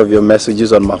seen a lot of your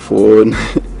messages on my phone,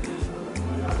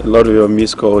 a lot of your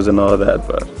missed calls and all that,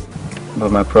 but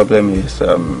my problem is,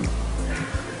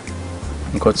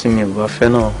 nǹkan tí mi ò bá fẹ́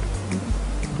náà,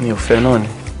 mi ò fẹ́ náà ni.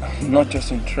 I'm not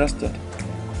just interested.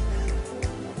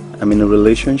 I'm in a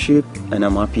relationship and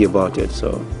I'm happy about it,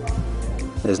 so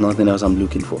there's nothing else I'm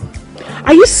looking for.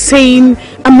 Are you saying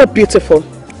I'm not beautiful?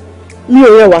 Mi ò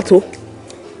rẹwà tó?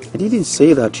 I didn't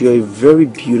say that. You're a very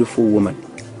beautiful woman.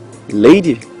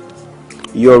 Lady,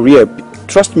 you're rare.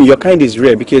 Trust me, your kind is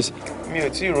rare because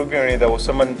there was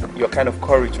someone your kind of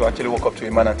courage to actually walk up to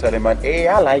a man and tell him, hey,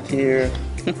 I like you.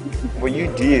 But you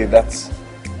did. That's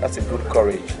a good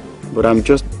courage. But I'm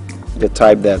just the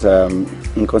type that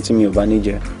in continue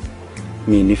manager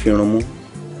me if you know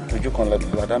you can let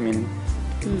that mean.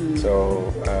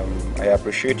 So I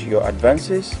appreciate your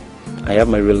advances. I have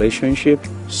my relationship,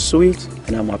 sweet,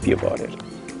 and I'm happy about it.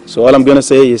 So all I'm gonna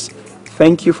say is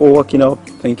thank you for working out.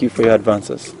 Thank you for your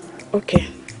advances. Okay,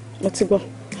 Motibo,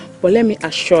 but let me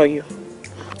assure you,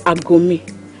 Agomi,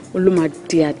 Uluma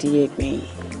dear Aigbe.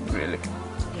 Really?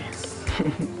 Yes.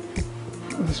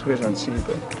 Let's wait and see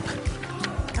then.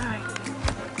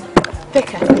 Alright. Take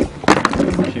care.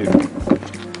 Thank you.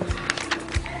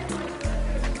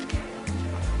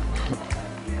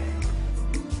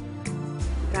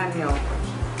 Daniel,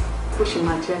 pushing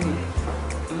my journey.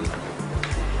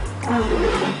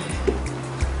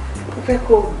 If I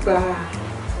go back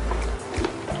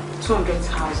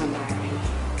 200,000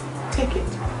 naira, take it.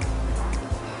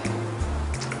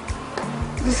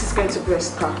 This is going to be a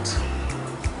start.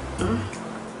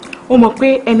 O mọ̀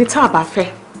pé ẹni tá bá fẹ́,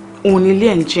 òun ni ilé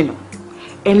ẹ̀ ń jìnnà.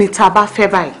 Ẹni tá bá fẹ́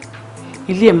báyìí,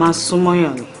 ilé ẹ̀ máa súnmọ́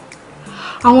yàn ni.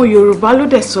 Àwọn Yorùbá ló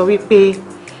dẹ̀ sọ wípé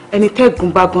ẹni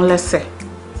tẹ́gùn bá gún lẹ́sẹ̀,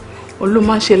 òun ló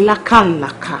máa ń ṣe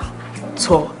lákàlàkà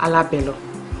tọ alábẹ́ lọ.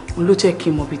 Òun ló jẹ́ kí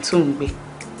n mọ̀ bí tó ń gbé.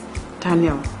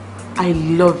 Daniel, I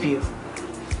love you.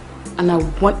 And I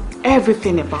want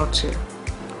everything about you.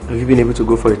 Have you been able to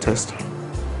go for a test?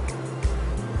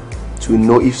 To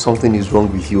know if something is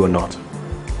wrong with you or not?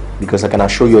 Because I can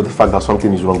assure you of the fact that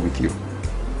something is wrong with you.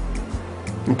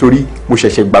 Nítorí mo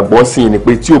ṣẹ̀ṣẹ̀ gbàgbọ́ sí ni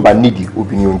pé tí o bá nídìí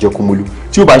obìnrin ò ń jẹ́ kó mọ́lú.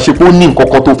 Tí o bá ṣe pé ó ní nǹkan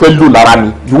kan tó fẹ́ lò lára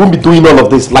mi, you won't be doing all of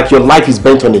this like your life is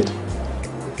bent on it.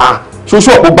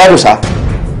 Ṣoṣo ọ̀pọ̀ gbádùn sá.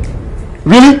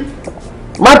 Really?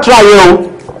 Má try ẹ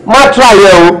o. Má try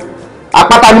ẹ o.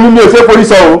 Àpáta ni mi ò ṣe forí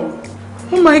sọ o.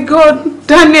 Oh my God,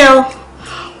 Daniel.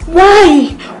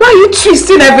 Why? Why are you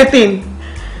twisting everything?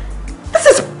 This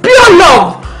is pure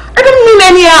love. I don't mean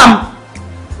any harm.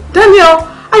 Daniel,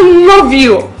 I love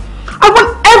you. I want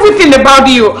everything about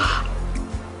you.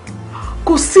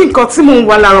 Kò sí nǹkan tí mò ń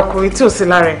wá lára ọkùnrin tí ò sí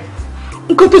lára ẹ̀.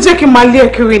 Nǹkan tó jẹ́ kí n máa lé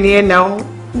ẹ kiri nìyẹn now.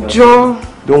 Jọ̀ọ́.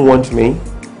 Don't want me,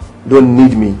 don't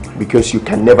need me, because you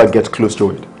can never get close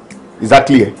to it. Is that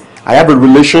clear? I have a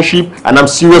relationship and I'm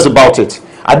serious about it.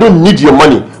 I don't need your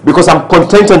money because I'm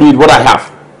contented with what I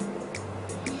have.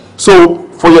 So,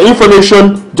 for your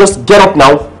information, just get up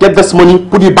now, get this money,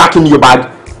 put it back in your bag,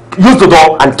 use the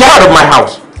door and get out of my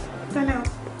house. Daniel,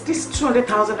 this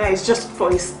 200,000 is just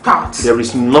for a start. There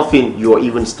is nothing you are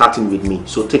even starting with me,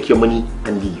 so take your money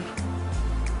and leave.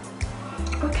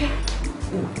 Okay.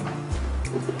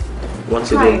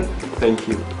 Once again, thank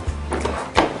you.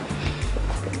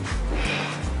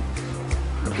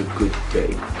 Have a good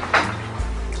day.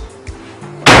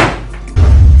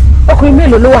 Ọkùnrin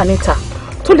mélòó ló wà níta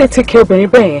tó lè take care obìnrin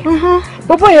bẹ́ẹ̀ yẹn.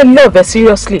 Bọ́bọ́ yẹn love ẹ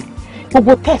seriously.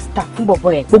 Gbogbo test ta fún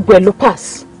bọ́bọ́ yẹn, gbogbo ẹ ló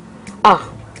pass.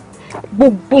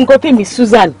 Gbogbo nǹkan tèmi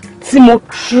Susan tí mo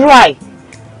try.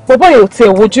 Bọ́bọ́ yẹn ò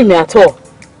tiẹ̀ wojú mi at all.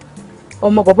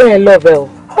 Ọmọ bọ́bọ́ yẹn love ẹ o.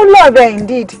 Ó love ẹ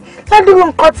indeed. Ládùúgbò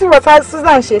nǹkan tí Rosa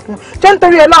Susan ṣe fún jẹ́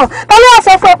nítorí Ọlọ́run ta ló wá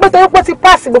sọ fún ẹ pé torí pé ó ti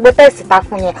pass gbogbo tẹ́sì ta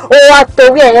fún yẹn ó wá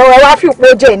torí ẹ̀ wá fi òpó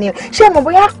jẹ́ ni ṣé mo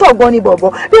bóyá actor gan ni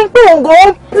bọ̀bọ̀ bí n pé òun gan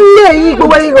ó ń play yìí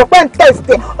gbogbo ìrọ̀ pẹ́ ń test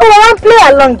ẹ̀ ó wá ń play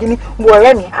along ni wọ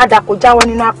ọ̀rẹ́ mi àdàkọ jáwọ́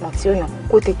nínú àpọ̀n tí ó yàn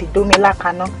kó tètè dómi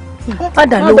lákaná.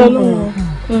 Padà lóhùn.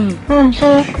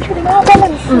 Ṣùgbọ́n wọ́n bá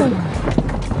lẹ́nu sí i.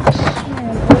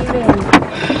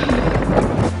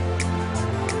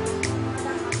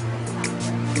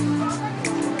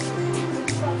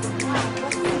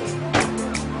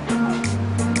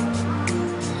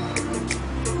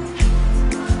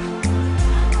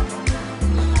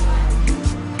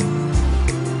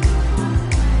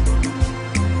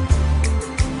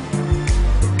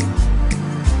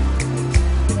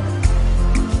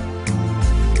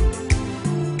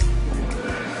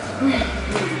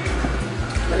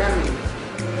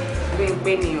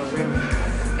 gbé ní ọ̀rẹ́ mi.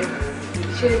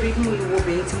 Ṣé rí mú ìwọ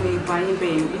obìnrin tí mo bá yín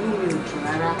bẹ̀yẹn inú mi ò dùn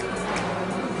rárá.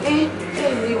 Ẹ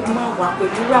lè máa wà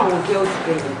pẹ̀lú àwọn girls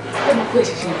bẹ̀rẹ̀. Ẹ mọ̀ pé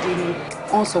ṣẹ̀ṣẹ̀ dé ni.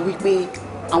 Wọ́n sọ wípé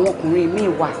àwọn ọkùnrin míì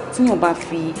wà tíyàn bá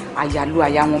fi àyà lu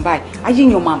àyà wọn báyìí ayé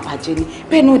yàn máa bàjẹ́ ni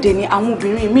bẹ́ẹ̀ náà dẹ̀ ni àwọn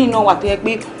obìnrin míì náà wà tó yẹ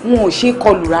pé wọn ò ṣe é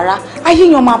kọlù rárá ayé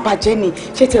yàn máa bàjẹ́ ni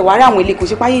ṣé tẹ̀ wá rí àwọn ilé kò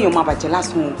ṣe pé ayé yàn máa bàjẹ́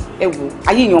lásán ẹ wò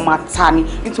ayé yàn máa ta ni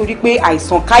nítorí pé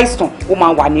àìsàn káìsàn ó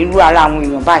máa wà nírú ara àwọn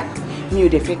èèyàn báyìí mi ò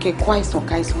dẹ̀ fẹ́ kẹ́ kó àìsàn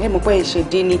káìsàn ẹ mọ̀ pé ẹ ṣe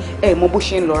dé ni ẹ mọ̀ bó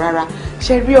ṣe ń lọ rárá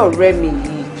ṣe rí ọ̀rẹ́ mi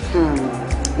yìí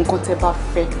nǹkan tẹ́ bá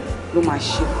fẹ́ ló máa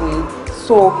ṣe fún yín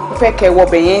so ó fẹ́ kẹ́ wọ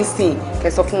bẹ̀ yẹn sìn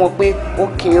kẹ́ sọ fún wọn pé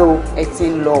ókè o ẹ ti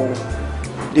ń lọ o.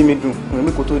 Démi dùn ìwé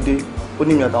mi kò tó dé ó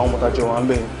ní mi àtàwọn ọmọ tàjọ wà ń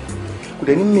bẹ̀ kò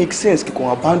dẹ̀ ní make sense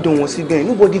kíkọ́ abandon wọn síbẹ̀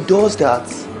nobody does that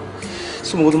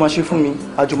so mo kò tó máa ṣe fún mi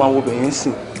àjọ máa wọ bẹ̀ yẹn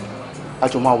sìn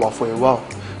àjọ máa wà for a while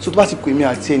so tó bá ti pè mí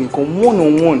àti ẹnìkan one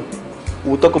on one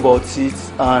we'll talk about it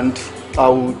and I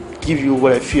will give you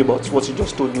what I feel about what you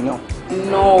just told me now.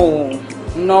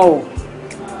 No.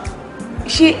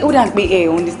 Ṣé ó dà pé ẹ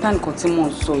understand nǹkan tí mo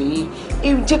ń sọ yìí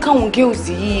ẹ jẹ́ káwọn girls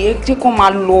yìí ẹ jẹ́ kán máa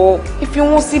lọ ẹ fi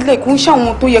wọ́n sílẹ̀ kó ń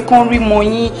ṣàwọn tó yẹ kán rí mọ́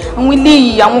yín àwọn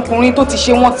eléyìí àwọn ọkùnrin tó ti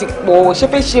ṣe wọ́n ti pọ̀ ṣé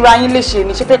fẹ́ ṣera yín léṣe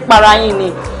ni ṣé fẹ́ para yín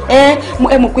ni ẹ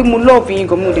mọ̀ pé mo love yín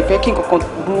gan mo lè fẹ́ kí nǹkan kan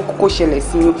burúkú kó ṣẹlẹ̀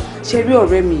sí yín ṣe rí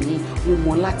ọ̀rẹ́ mi yìí mo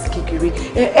mọ̀ láti kékeré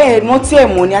ẹ rántí ẹ̀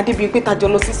mọ̀ ni Adébíyí pé tájọ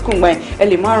lọ sí school gbà yẹn ẹ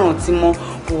lè má rántí mọ́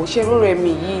bò ṣe rọrẹ mi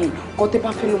yìí kọ́ tẹ́ bá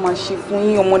fẹ́ ló máa ṣe fún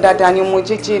yín ọmọ dáadáa ni ọmọ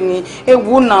jẹ́jẹ́ ni ẹ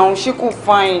wò náà ṣé kò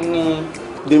fine ni.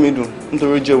 Démi dùn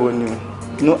nítorí jẹ́wọ́ ni o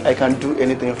you know I can do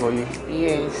anything for you.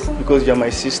 Yes. Because you are my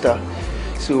sister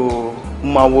so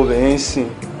ma wo bẹ̀ yẹn sìn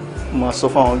ma sọ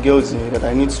fún àwọn girls yẹn that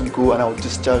I need to go and I will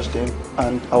discharge them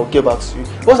and I will get back to you.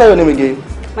 What's your name again?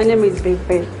 My name is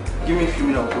Bimpe. Give me a few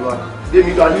minutes to go back.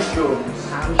 Démi dùn are you sure?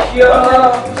 I'm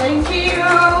sure. Thank you.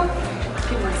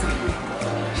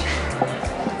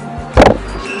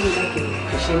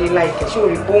 Ṣe ní láìkẹ́ ṣé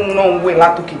orí bóun náà ń wẹ̀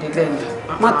látòkèdè lẹ́nu.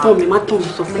 Má tọ̀ mí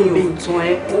sọ fún mi. Mi ò tán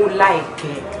ẹ ó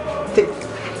láìkẹ́.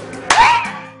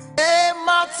 Ẹ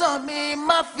má tàn mí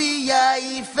má fi ya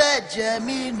ìfẹ́ jẹ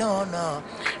mí nànà.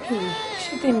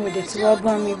 Ṣé tèmi ò dẹ̀ ti wá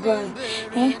bá mi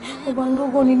báyìí? Ọba ń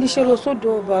gbogbo ní níṣẹ́ lọ sódò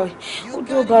ọba rẹ̀.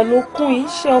 Odò ọba ló kún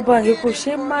iṣẹ́ ọba rẹ̀ kò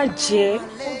ṣe má jẹ́.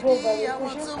 Odò ọba rẹ̀ kò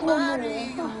ṣe kún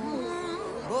ọmọ.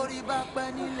 Orí bá pẹ́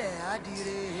nílẹ̀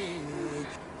àdìrẹ.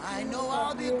 I know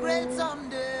I'll be great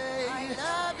someday. I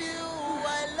love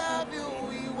you,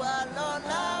 ìwà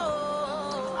lọ́lá o.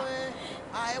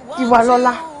 Ìwà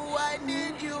lọ́lá.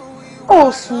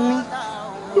 Ó sùn mi.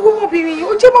 Ìwọ ọmọbìnrin yìí,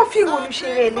 ó jẹ́ má fi ìrònú ṣe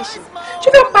rẹ̀ léṣe. Ṣé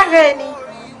fẹ́ para ẹ ni?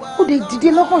 Ó lè dìde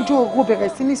lọ́gànjọ́ òru bẹ̀rẹ̀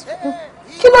sí ní sunkún.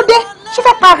 Kí ló dé? Ṣé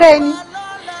fẹ́ para ẹ ni?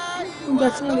 Ìgbà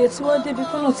tí mo lè tí wọ́n débi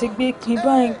kọ́nà ti gbé kí n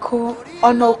báyìí kọ́.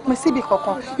 Ọ̀nà òpin síbi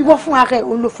kankan. Ìwọ fún ara ẹ̀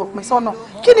òun ló fòpin sọ́nà.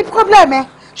 Kí ni problem ẹ?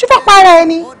 Ṣé fẹ́ para ẹ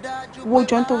ni? Wo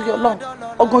jọ nítorí Ọlọ́run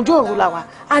ọ̀gànjọ́ òru la wà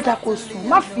á dà kó sùn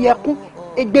má fi ẹkún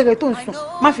egbére tó ń sùn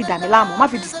má fi dà mí láàmú má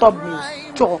fi disturb mi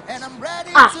jọ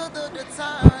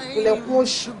ilẹ̀kùn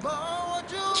oṣù.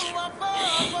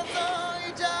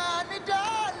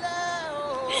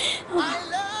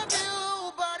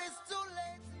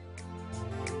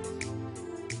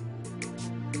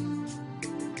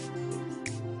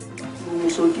 Mo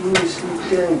sọ kí ní sí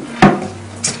dẹ́rùn.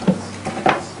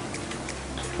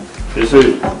 Ese.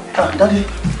 Daddy.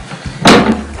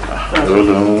 Ló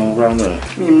ń wá náà.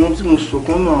 Mi mú tí mo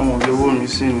sọkún náà àwọn ọ̀dọ́wọ́ mi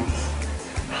sí ni.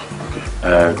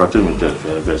 Nǹkan tí mi tẹ̀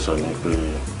fẹ́ bẹ́ẹ̀ sọ ni pé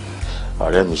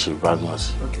ọ̀rẹ́ mi ṣe gbádùn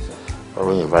sí.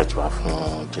 Ọ̀rọ̀ yìí bá ti wá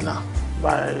fún dinner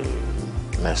by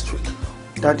next week.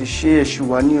 Daddy ṣé ẹ̀ṣù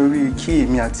wà ní orí kí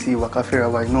èmi àti ìwà káfẹ́ra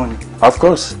wa náà ni? Of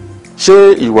course.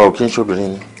 Ṣé ìwà ò kí ń ṣobìnrin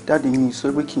ni? Daddy mi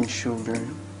sọ pé kì í ṣe obìnrin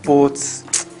but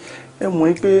ẹ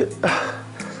mọ̀ pé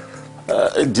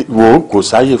wo kò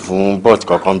sáyè fún bọ́ọ̀tì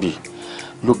kankan bíi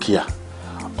lókìá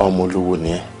ọmọ olówó ni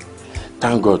ẹ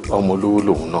thank God ọmọ olówó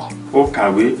lòun náà. ó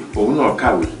kàwé òun náà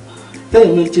kàwé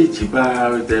lẹ́yìn méjèèjì bá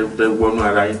tẹ wọnú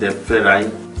ara yín tẹ fẹ́ra yín.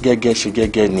 gẹ́gẹ́ ṣe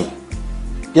gẹ́gẹ́ ni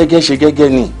gẹ́gẹ́ ṣe gẹ́gẹ́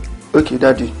ni. ok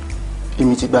daddy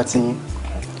èmi ti gba tiyín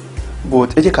but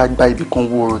ẹ jẹ́ ká gba ibì kan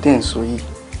wo ọ̀rọ̀ tẹ́ ń sọ yìí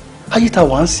ayé ta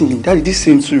wà ń sìn yìí daddy this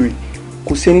century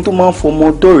kò sí ẹni tó máa ń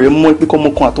fọmọ ọ̀dọ̀ rẹ̀ mọ́ pé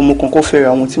kọ́mọ kan àtọmọ kan kọ́ fẹ́ra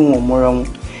wọn tí wọn ò mọ́ra wọn.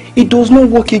 It does not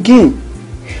work again.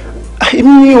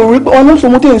 Èmi ò rí pé ọ̀nà tó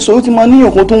mọ́ tẹ̀ ń sọ ó ti máa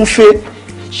níyàn kan tó ń fẹ́.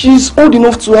 She is old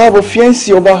enough to have a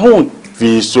fiancé of her own.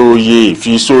 Fi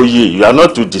sóye, you are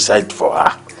not to decide for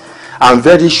her. I'm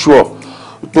very sure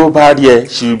tó bá rí ẹ,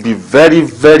 she will be very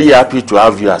very happy to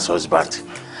have you as husband.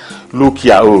 Look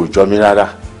here, o jọ mí rárá.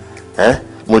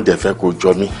 Mo dẹ̀ fẹ́ kó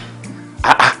jọ mí.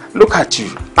 Look at you,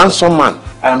 handsome man.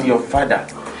 I am your father.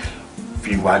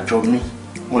 Fi wá jọ mí.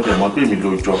 Mo dẹ̀ mọ̀ pé mi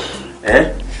ló jọ.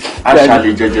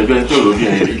 Actually, jẹjẹ bí ẹni tó rò bí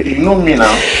ẹni. You know me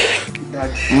now.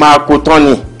 Máa kó tán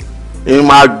ni.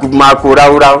 Máa kó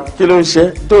ráúráú. Kí ló ń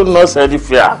ṣe? Tó ná sẹ́ni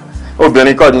fìyà.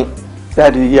 Obìnrin kọ́ ni.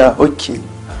 Daddy, yeah, okay.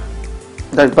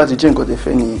 Daddy, bá ti jẹ́ nǹkan tẹ́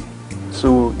fẹ́ nìyẹn.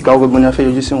 So, ìgbà gbogbo ni a fẹ́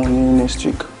yọjú sí wọn ní next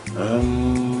week.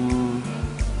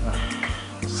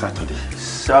 Saturday.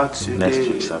 Next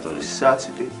week,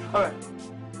 Saturday. All right.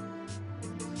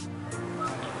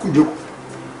 Kújó.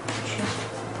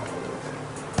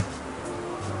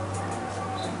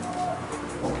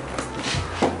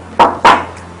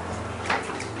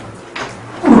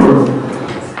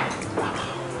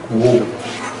 Wo.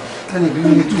 Tani bí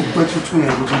ní tó pẹ́ tuntun yẹn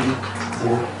ló tó dé.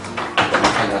 Wo.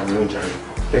 Àyà mi ò jàre.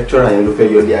 Lecturer yẹn ló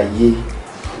fẹ́ yọlé ayé.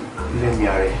 Ilé mi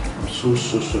ààrẹ. I'm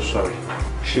so sorry.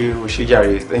 Ṣé o ṣe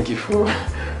jàre? Thank you for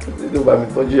ló bá mi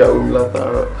tọ́jú ìyàwó mi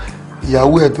látàárọ̀.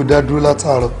 Ìyàwó ẹ̀ tó dá dúró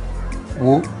látàárọ̀.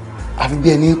 Wo àfi bí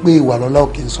ẹni pé ìwà lọ́lá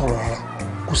ò kì í sọ̀rọ̀ rárá.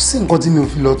 Kò sí nǹkan tí mi ò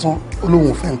fi lọ tán ó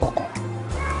lóun ò fẹ́ nǹkan kan.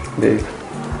 Babe,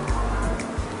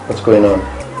 what's going on?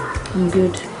 I'm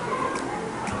good.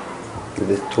 With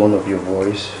the tone of your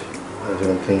voice, I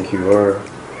don't think you are.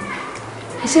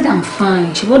 I said I'm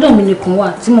fine. Ṣé bọ́dọ̀ mi nìkan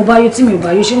wà tí mo bá yó tí mi ò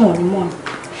bá yó ṣé wọ́n ní mọ̀.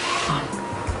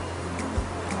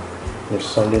 You're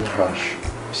sounding harsh.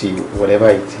 See, whatever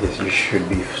it is, you should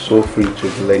be so free to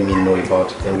let me know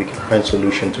about it and we can find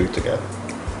solution to it together.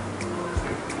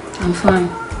 I'm fine.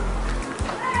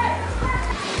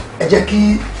 Ẹ jẹ́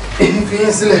kí èyí fi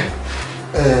yín sílẹ̀.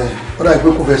 Ó dà pé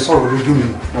kò fẹ́ sọ̀rọ̀ lójú mi.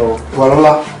 Ìwà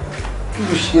lọ́lá. Kí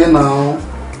ló ṣe é náà?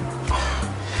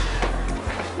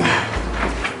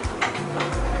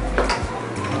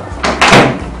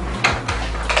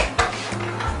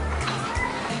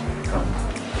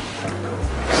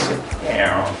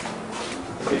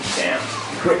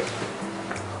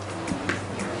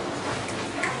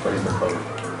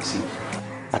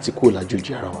 Àti kúrò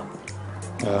lájòjì ara wa.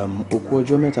 Òkú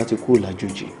ọjọ́ mẹ́ta ti kúrò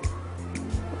lájòjì.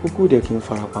 Òkú dẹ̀ kí n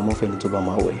farapamọ́ fẹ́ni tó bá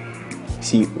máa wẹ̀.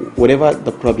 See, whatever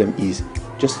the problem is,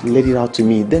 just let it out to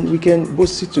me. Then we can both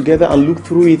sit together and look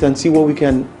through it and see how we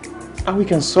can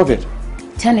solve it.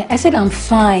 Tanya, I said I'm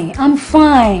fine. I'm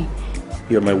fine.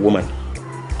 You're my woman.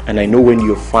 And I know when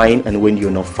you're fine and when you're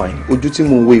not fine. Ojú tí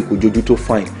mo ń wò kò jojú tó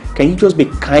fine. Can you just be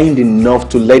kind enough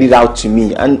to let it out to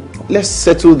me and let's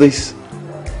settle this?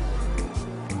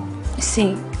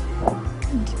 See,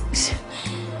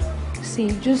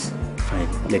 just... Fine,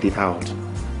 let it out.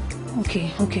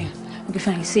 Okay,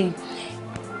 fine. See,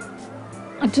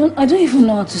 I don't even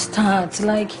know how to start.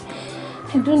 Like,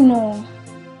 I don't know.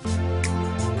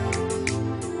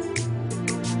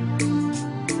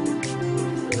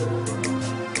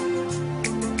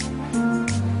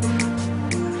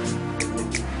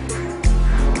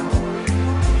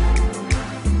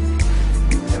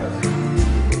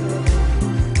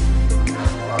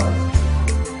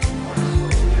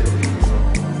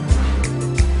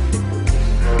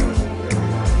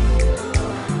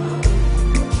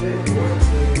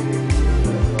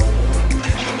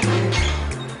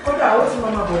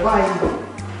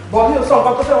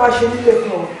 Ṣe nílé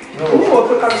fún ọ. Ní ìwọ̀n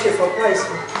pé ká ṣe surprise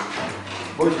fún.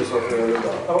 Bó ṣe sọ fún ẹ ló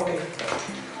dà. Okay.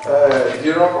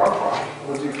 Dìrọ̀ pàápàá,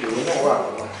 mo ti kì í náà wà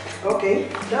lọ́wọ́. Okay,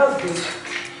 that's good.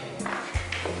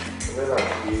 Bẹ́ẹ̀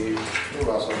àti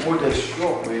nígbà sọ, mo dẹ̀ ṣọ́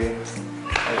pé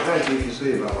ẹ̀ka ìdí fi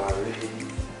sóyè bàbá rẹ̀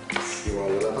ìwà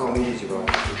lọ́la táwọn méjèèjì bá wà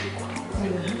lójú kan.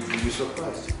 You be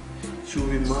surprised. She will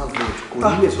be marveled. Kò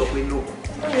ní lè sọ pé no.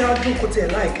 Wọ́n ní adùn kò tiẹ̀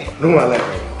láìkẹ́. No one like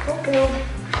her. Okay,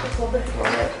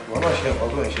 wọ́n náà ṣe nǹkan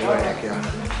tó ń ṣe láyé kíá.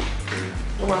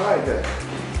 Ó máa láì bẹ̀.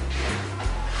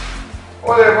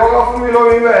 Ó lè kọ́kọ́ fún mi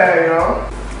lórí bẹ́ẹ̀ yàn.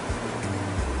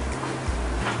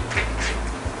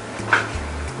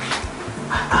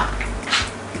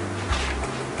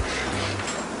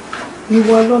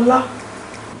 Ìwà lọ́lá,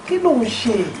 kí ló ń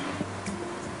ṣe?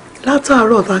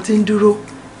 Látàárọ̀ tá ti ń dúró,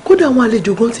 kódà àwọn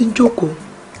àlejò gan ti ń jókòó.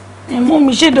 Mú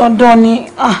mi ṣe dandan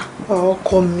ni.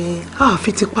 Ọkọ mi,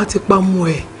 àfi tipátipá mú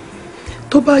ẹ.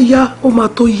 Tó bá yá, ó máa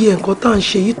tó yẹ nǹkan tá à ń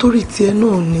ṣe yìí torí tiẹ̀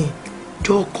náà ni.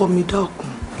 Jọ ọkọ mi dákun.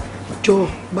 Jọ,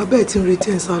 bàbá ẹ̀ ti ń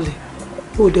retí ẹ̀ sálẹ̀.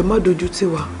 Ó dẹ̀ má dojú tì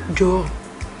wá. Jọ,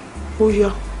 ó yá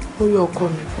ọkọ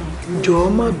mi. Jọ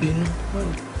má bínú.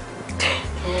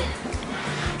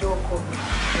 Jọ ọkọ mi.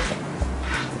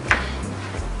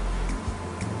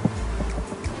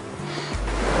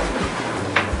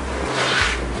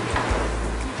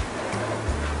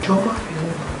 Jọ má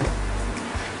bínú.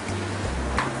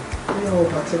 Bóyá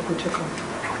ọba tẹ kó jẹ́ ká.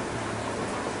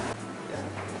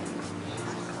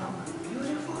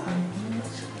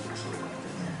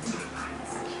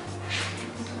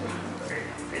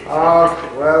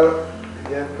 Well,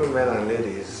 gentlemen and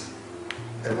ladies,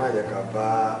 ẹ má jẹ́ ká bá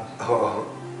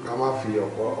Come on, feel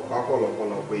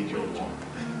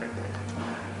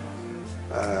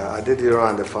Adeeyo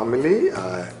and the family,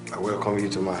 I welcome you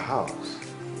to my house.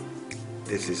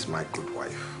 This is my good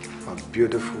wife, my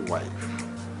beautiful wife.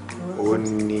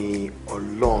 Oni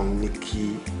Ọlọ́run ní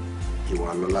kí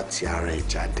Ìwàlọ́lá tí ara ẹ̀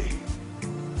jáde.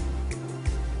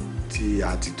 Tí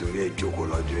a ti torí ẹ̀ jókòó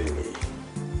lọ́jọ́ ẹni.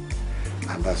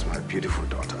 And that's my beautiful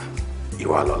daughter,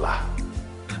 Ìwàlọ́lá.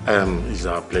 It's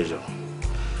our pleasure.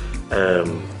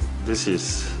 This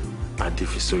is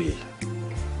Adeeyo,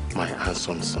 my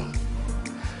handsome son.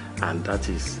 And that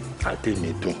is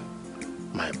Adedimeji,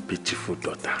 my beautiful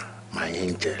daughter, my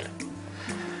angel.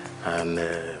 And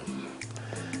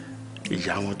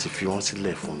ìyá wọn ti fi wọ́n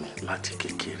sílẹ̀ fún mi láti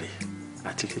kékeré.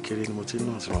 Àti kékeré ni mo ti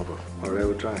náà sí wọn bọ̀. Ọ̀rẹ́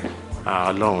o try.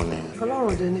 Ọlọ́run ni.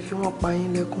 Ọlọ́run dẹ̀ ni fi wọ́n pa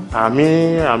yín lẹ́kún.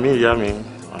 Àmín ìyá mi,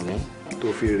 àmín.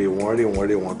 Tó fi rè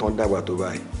wọ́n tán dàgbà tó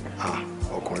báyìí.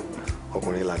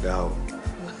 Ọkùnrin làdá o.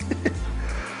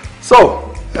 So,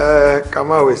 ká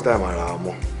má waste time ara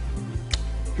ọmọ.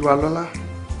 Ìwàlọ́lá,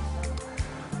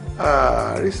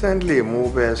 recently mo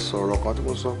bẹ sọ̀rọ̀ kan tí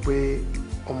mo sọ pé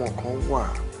ọmọ kan wà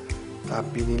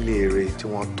tàbí nílé eré tí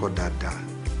wọ́n tọ́ dáadáa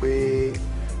pé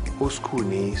ó school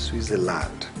ní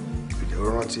Switzerland. Ìjọba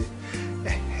rántí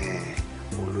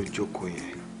olójókòó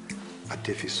yẹn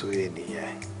Adéfisóyè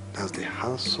nìyẹn. That's the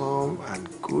handsome and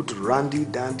good randy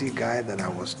dandy guy that I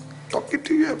was talking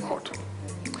to you about.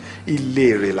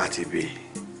 Ilé eré láti bí.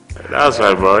 That's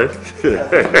my boy.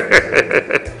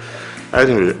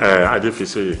 Anyway,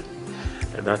 Adéfisóyè,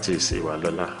 that is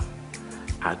Ìwàlọ́lá.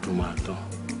 Adúmáadán,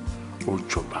 ó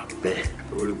jọba bẹ́ẹ̀.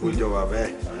 Orí kò jọba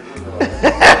bẹ́ẹ̀.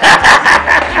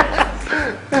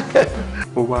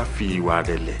 Ó wá fi ìwà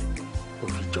rẹ̀ lẹ̀, ó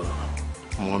fi jọ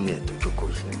mọ́mí ẹ̀ tó jókòó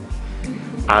yìí.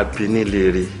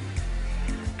 Abínilére,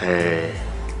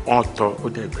 wọ́n tọ́ ó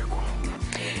dẹ̀gbẹ́ kan.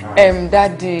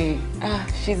 Daddy,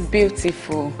 she's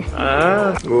beautiful.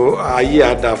 Ayé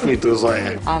àdá fún ìtòsọ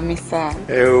yẹn. Àmì sá.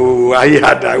 Ayé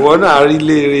àdá ìwọ náà rí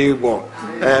léèrè mọ̀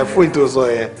fún ìtòsọ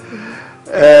yẹn.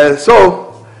 So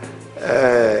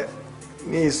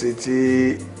ní ìsìn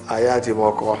tí aya ti mọ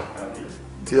ọkọ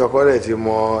tí ọkọ rẹ̀ ti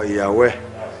mọ ìyàwó ẹ̀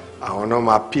àwọn náà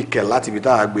máa pìkẹ̀ láti ibi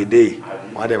tá a gbé dé yìí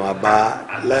wọ́n á dẹ̀ máa bá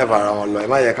lẹ́ẹ̀fà ara wọn lọ ẹ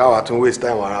má yẹ káwa tún waste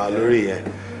time ara wọn lórí yẹn.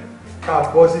 Ká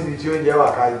bọ́ síbi tí oúnjẹ wà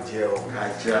ká jẹ o.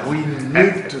 We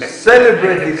need to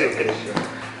celebrate this occasion.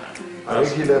 Àwọn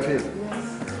kí lẹ fi.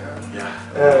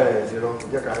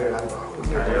 Jẹ́ ká rí ra nípa ó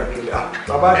ní ìjọba kílẹ̀.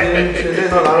 Bàbá ti ń ṣe lé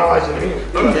náà lára wá ṣe mí.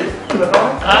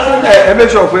 Make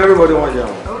sure pé everybody wọ́n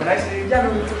jẹun.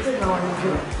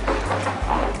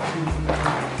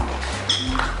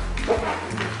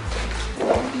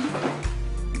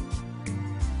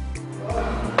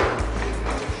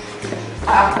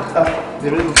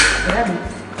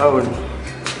 Báwo ni?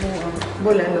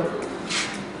 Bó lẹ́ lọ.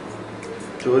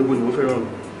 Jọ̀wọ́ ibo ni mo fẹ́ rán mi?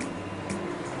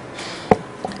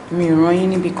 Mi ò rán yín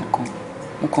níbi kankan.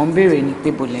 Mo kàn ń béèrè ni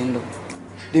pé bó lẹ́ ń lọ.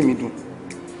 Démi dùn.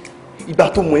 Ìgbà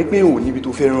tó mọ̀ ẹ́ pé ò níbi tó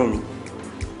fẹ́ rán mi.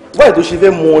 Báyìí tó ṣe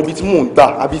fẹ́ mọ ibi tí mò ń gbà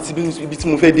àbí ibi tí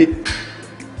mo fẹ́ dé.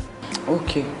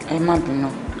 Ok, ẹ má bínú.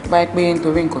 Báyìí pé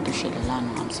nítorí nǹkan tó ṣẹlẹ̀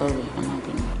lánàá, I'm sorry, ẹ má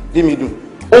bínú. Démi dùn.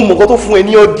 Ó mọ nǹkan tó fún ẹ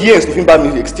ní audience tó fi ń bá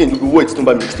mi exchange gbogbo words tó ń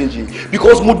bá mi exchange yìí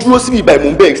because mo dúró síbi ìbàyìí mo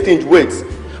ń bẹ exchange words.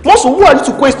 Most of who are you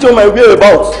to question my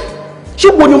whereabouts?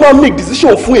 Ṣé wo ni wọ́n make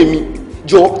decision fún èmi?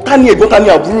 Jọ ta ni ẹ̀gbọ́n ta ni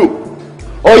àbúrò?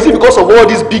 Or is it because of all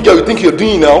this big girl you think you're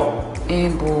doing now?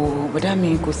 Bọ̀dá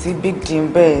mi kò sí big deal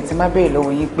bẹ́ẹ̀ tí má bẹ̀rẹ̀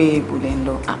lọ́wọ́ yín pé ibo lẹ́ ń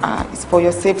lọ. It's for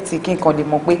your safety kí n kàn lè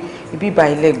mọ̀ pé ibi ìbà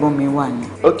ilé ẹ̀gbọ́n mi wà ní.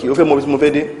 Ok, o fẹ́ mọ ibi tí mo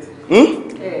fẹ́ dé?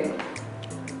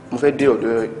 Mo fẹ́ dé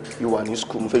ọ̀dọ̀ ìwà ní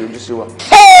school, mo fẹ́ yọjú sí wa.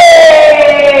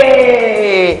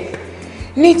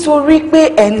 Nítorí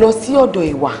pé ẹ̀ ń lọ sí ọ̀dọ̀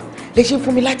ìwà lè ṣe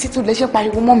fún mi látìtù lè ṣe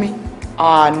pariwo mọ́ mi.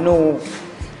 No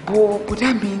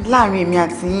bọ̀dá mi láàrin èmi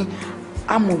àti yín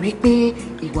a mọ̀ wípé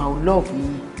ìwà ò love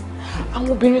yín.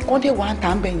 Àwọn obìnrin kan dẹ̀ wà ń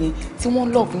tà ń bẹ̀ yẹn tí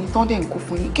wọ́n love yín tán dẹ̀ ń kó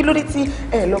fún yín. Kí ló dé tí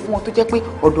ẹ lọ fún wọn tó jẹ́ pé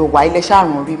ọ̀dọ̀ wà ilẹ̀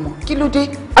ṣàrùn rí mọ́? Kí ló dé?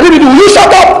 Adébídì, will you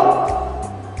shut up?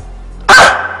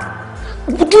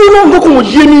 Kí ló ń gbókùn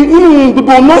yé mi nínú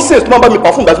gbogbo nonsense tó máa bá mi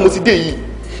pa fún ìgbà tí mo ti dé yìí?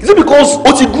 Is it because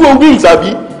o ti grow wings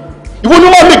àbí? Ìwọ ni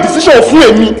wọ́n make decision fún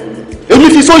èmi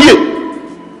fi sóyè.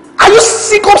 Are you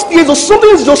sick upstairs or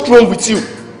something is just wrong with you?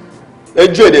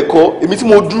 Ẹjọ́ ẹ̀dẹ̀kọ́, èmi tí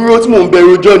mo dúró tí mo ń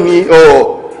bẹ̀rù ọjọ́ ni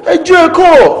ẹjọ́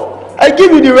ẹ̀kọ́. I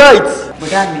give you the right.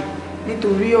 Bọ̀dá mi,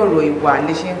 nítorí ọ̀rọ̀ ìwà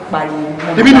lè ṣe ń pariwo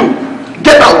mọ́. Dèbínú,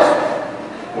 get out!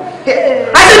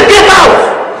 I said get out!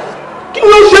 Kí ni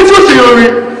ó ṣe tí ó ṣe yọrí?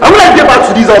 And when I get back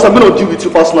to this house, I'm going to deal with you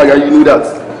personally, and you know that.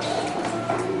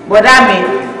 Bọ̀dá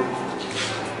mi.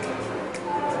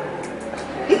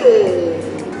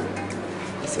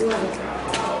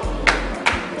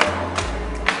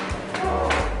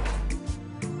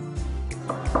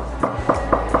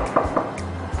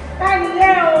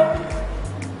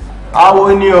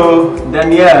 Àwọn ni o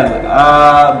Daniel,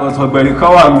 but ọ̀gbẹ̀rì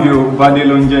kan wà níbí o, Bádé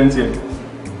ló ń jẹ́ ń tiẹ̀.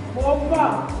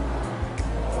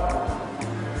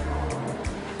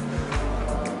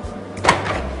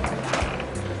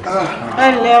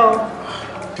 Hello.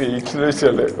 Kí ló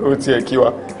ṣẹlẹ̀? Ó tiẹ̀ kí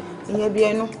wa. Ìyẹn bí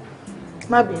ẹnu.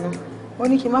 Má bínú. Ó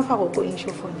ní kí n má fàkókò yín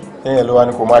ṣòfò ni. Ìyẹn ló wá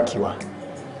ní kó má kí wa.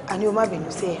 Àní o má bínú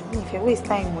sí ẹ. Mi ìfẹ́ waste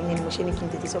time mo yẹn ni mo ṣe ní kí n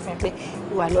tètè sọ fún ẹ pé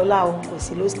ìwà lọ́lá o kò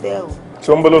sí lóstẹ́ o.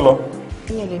 Ṣé ó ń bọ́ ló lọ?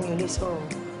 Ìyẹn lèmi ò lè sọ̀rọ̀.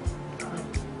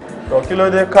 Kí ló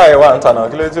dé ká ẹ̀ wá ń tànà?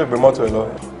 Kí ló dé tí ò gbé mọ́tò ẹ̀ lọ?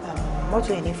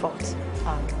 Mọ́tò ẹ̀ ní fault.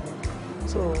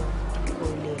 So kò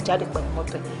lè jáde pẹ̀lú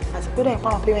mọ́tò ẹ̀. Àti pé dẹ̀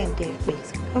fáwọn parent ẹ̀ pé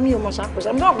wọ́n mi ò mọ̀ ṣàkóso.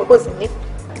 Àmì náà pé kò sí ní.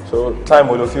 So time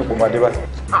wo ló fi ipò máa dé báyìí?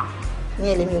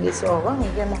 Ìyẹn lèmi ò lè sọ̀rọ̀. Báwo ni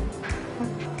fẹ́ mọ̀?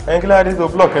 Ẹyin kí láti tó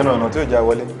block ẹnu ọ̀nà tí ò já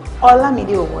wọlé.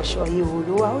 Ọlámídé ò wọṣọ yìí ò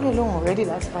ló wá ó lè lóhùn ready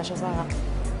láti faṣọ sára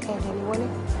ẹ̀ẹ́dẹ̀ lè wọlé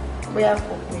bóyá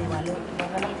kò pé ìwà lọ́wọ́.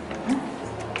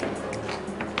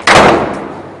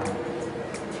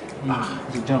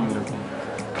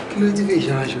 Kí ló ti fi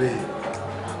ìṣara ṣe bẹ́ẹ̀?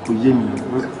 Kò yé mi.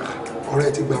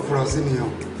 Ọ̀rẹ́ ti gbà fúra sí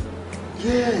nìyẹn.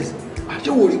 Yes,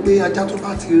 àṣewò rí pé ajá tó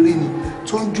bá ti rí ni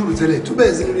tó ń jùrù tẹ́lẹ̀ tó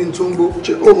bẹ̀rẹ̀ sí rí ni tó ń gbó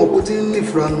ṣé ó mọ̀ kó ti ń ní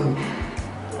ìfura nù ni.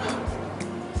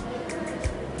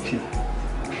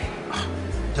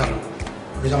 Jalo,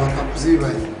 ìgbésẹ̀ máa tapọ̀ sí ìgbà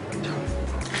yìí.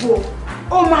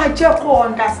 Ó máa jẹ́ kó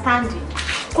understanding.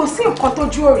 Kò sí nǹkan tó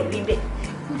jú òrì níbẹ̀.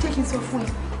 Mo jẹ́ kí n sọ fún ẹ.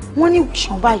 Wọ́n ní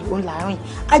ìṣàn báyìí ó ń láàárín.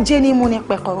 Ajé ní mú ní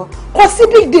pẹ̀kọ̀rọ̀. Kò sí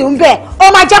big deal ń bẹ̀.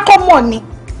 Ó máa jẹ́ kó mọ̀ ni.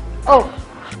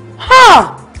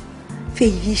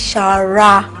 Fèyí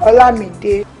ṣara.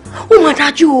 Ọlámídé. Ó máa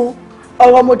dájú o.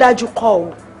 Ọ̀rọ̀ mo dájú kọ́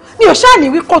o. Mi ò ṣáà ní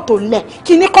wí kò tó lẹ̀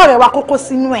kí ní kọ̀rẹ́ wa kókó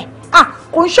sínú ẹ̀.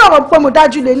 Kò ń ṣọ̀rọ̀ pé mo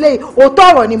dájú lélẹ̀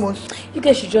òótọ́ ọ̀rọ̀ ni mo sọ. You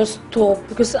guys should just stop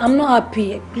because I'm not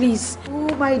happy, please.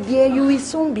 Oh my dear, you will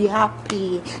soon be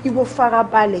happy. Ìwọ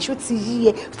farabalẹ̀ ṣó ti yí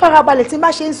ẹ. Farabalẹ̀ tí n bá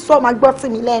ṣe ń sọ máa gbọ́ sí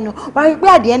mi lẹ́nu. Wàá rí pé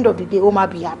at the end of the day, ó máa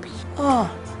be happy.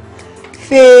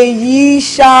 Fèyí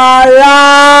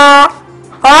ṣara.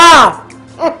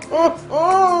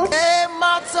 Ẹ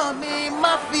má tàn mí,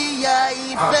 má fi ya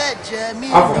ìfẹ́ jẹ mí.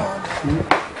 Ó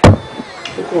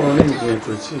kọ̀ ọ̀rọ̀ lẹ́yìn ìgbà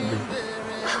ètò tí ìgbà.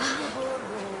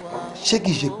 Ṣé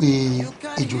kìí ṣe pé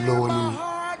ìjò lọ́wọ́ ni mi?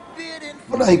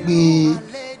 Ó dà pé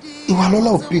ìwà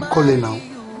lọ́lá ò pè kọlẹ̀ náà.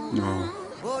 No,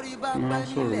 máa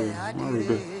sọ̀rọ̀ rẹ̀, má rí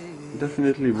bẹ́ẹ̀.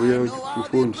 Definitely bóyá ó fi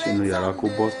fóònù sínú yàrá kó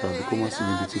bọ́ tàbí kó má sí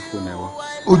níbi tí fóònù ẹ̀ wá.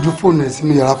 Ó ju fóònù ẹ̀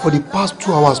sínú yàrá for the past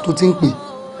 2 hours tó ti ń pè.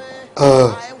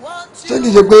 Ṣé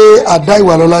kìí ṣe pé àdá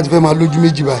ìwà lọ́lá ti fẹ́ máa lójú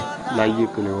méjì báyìí? Láyé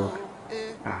kò lè wọ́ọ̀kì.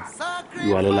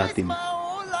 Ìwà lọ́lá tèmi.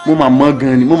 Mo máa mọ̀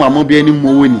gan ni, mo máa mọ̀ bí ẹni mọ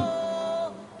owó ni.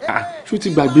 Ṣó ti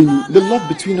gbàgbé ni, the love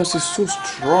between us is so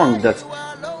strong that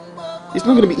it's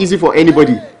not going to be easy for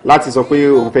anybody láti sọ pé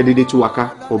òun fẹ́ dédé tú wa ká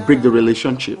or break the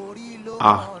relationship.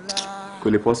 Kò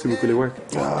lè possible, kò lè work.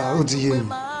 Ó ti yé mi,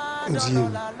 ó ti yé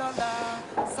mi.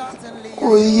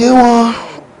 Kò yé wọn,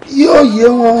 yóò yé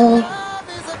wọn.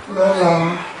 Lọ́la.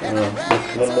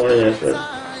 Mo mọ ẹyẹ fẹ́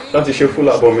láti ṣe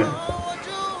fúlà bọ́ mi.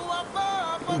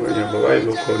 Ọmọ ẹ̀yàn bàbá yìí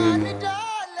ló kọ nínú.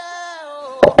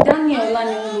 Daniel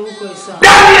Laniyan lórúkọ ìsà.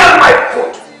 Daniel my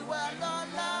foot.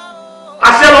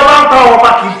 Àṣẹ lọ bá ń ta ọba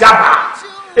kì í dábàá.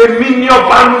 Èmi ni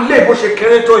ọba nulẹ̀ bó ṣe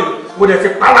kéré tó yìí. Mo dẹ̀ fi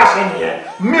pálásẹ̀ nìyẹn.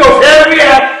 Mi ò fẹ́ rí ẹ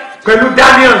pẹ̀lú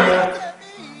Daniel yẹn.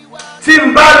 Tí n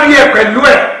bá rí ẹ pẹ̀lú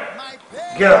ẹ.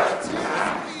 Girl,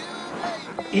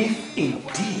 if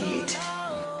indeed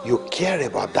you care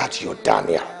about that your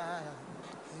Daniel,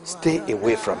 stay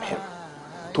away from him.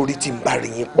 Torí tí n bá rí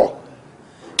yín pọ̀.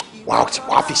 Wàá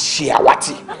fi ṣe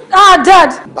àwátì.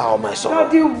 Dad. Bá ọmọ ẹ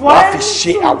sọ̀rọ̀. Wàá fi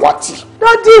ṣe àwátì.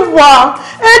 Dádì wá,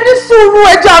 ẹ ní sùúrù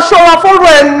ẹjẹ́ aṣọra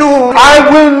fọ́rọ̀ ẹnu. I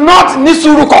will not ní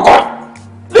sùúrù kankan.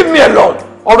 Leave me alone.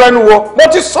 Ọ̀rọ̀ ẹnu wo? Mo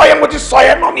ti sọ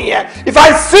yẹn náà nìyẹn. If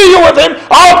I see you with him,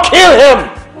 I'll kill him.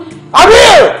 I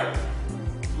will.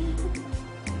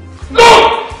 Look,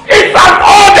 it's an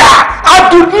order. I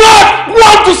do not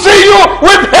want to see you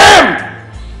with him.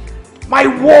 My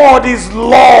word is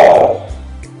law.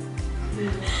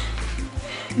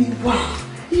 Ìwà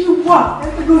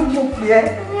ẹgbẹ́ ló ń mọ̀ pé ẹ́.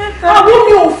 Àwọn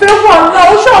mi ò fẹ́ wà náà,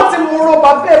 ó ṣáà ti mú rọ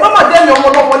bàbá ẹ̀, máma dẹ́mi ọmọ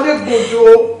ọlọ́mọ légbodò.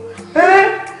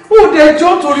 Ó dé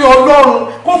jọ́ torí Ọlọ́run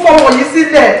kó fọmọ yìí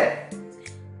sílẹ̀.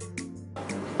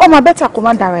 Ó máa bẹ́tà kó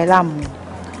má dára ẹ̀ láàmú.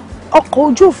 Ọkọ̀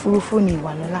ojú òfurufú ni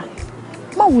ìwà lọ́lá.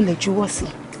 Má wulẹ̀ juwọ́ sí i.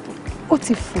 Ó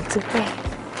ti fò tipẹ́.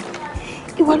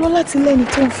 Ìwà lọ́lá ti lẹ́ni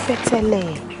tó ń fẹ́ tẹ́lẹ̀.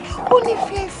 Ó ní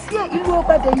fẹ́ sí irú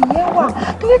ọba dẹ̀yìn yẹn wà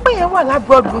torí pé yẹn wà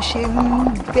lábúrò ló ṣe ń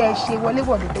bẹ́ẹ̀ ṣe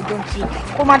wọléwọ̀de tẹjọ́ ń ṣe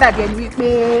kó má dàbí ẹni wípé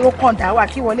ó kàn dá wà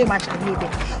kí wọlé máa ṣàlẹ́ ibẹ̀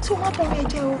tí wọ́n bọ̀ wọ́n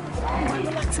jẹ́ o ìwà ló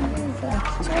láti mú wọn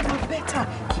tí wọ́n bá bẹ́tà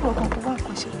kí ọkàn kó wá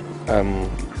nǹkan ṣe.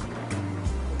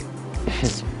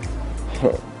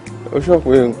 Ó sọ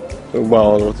pé gbogbo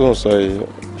àwọn ọ̀rọ̀ tó ń sọ yìí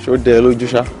ṣó dẹ ẹ lójú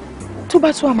ṣá. tó bá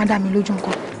tún wà má dá mi lójú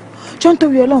nǹkan jọ ń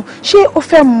torí Ọlọ́run ṣé ó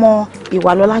fẹ́ mọ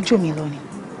Ìwàlọ́lá jù mí lọ ni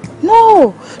no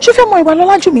ṣé ó fẹ́ mọ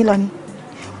Ìwàlọ́lá jù mí lọ ni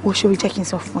o ṣe orí jẹ́ kí n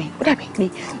sọ fún ẹ ó dàbí pé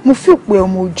mo fi òpè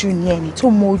ọmọ ojú ni ẹni tó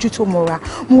mọ ojú tó mọra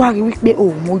mo wá rí wípé o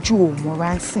ò mọjú o ò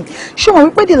mọra ń sìn ṣé o mọ̀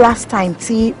wípé the last time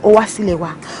tí o wá sílé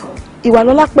wa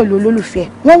Ìwàlọ́lá pẹ̀lú olólùfẹ́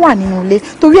wọ́n wà nínú ilé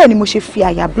torí ẹ̀ ni mo ṣe fi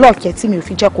àyà block ẹ̀ tí mi ò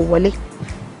fi jẹ́ kó wọlé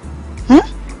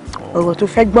ọ̀rọ̀ tó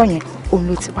fẹ́ gbọ́ yẹn òun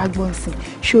ló ti wá gbọ́ ń sìn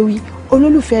sórí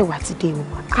olólùfẹ́ ìwà ti dé o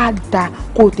á da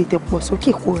kó o tètè pọ̀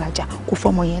sókè kó o rajà kó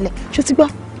fọmọ yẹn lẹ̀ ṣó ti gbọ́.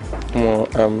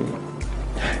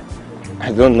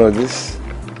 I don't know, this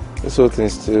whole thing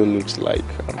still looks like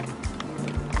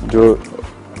jo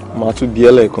máa tún bí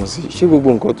ẹlẹ́ẹ̀kan sí ṣé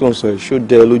gbogbo nǹkan tó ń sọ ṣó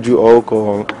dẹ lójú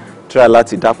ọkọ̀ try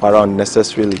láti dápara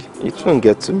unnecessarily it won't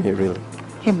get to me really.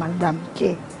 ẹ máa gbà mí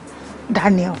kẹ́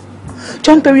Daniel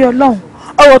jọ nítorí Ọlọ́run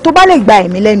ọ̀rọ̀ tó bá lè gba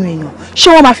ẹ̀mí lẹ́nu èèyàn ṣé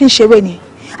wọ́n máa fi ń ṣeré ni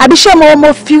àbí ṣé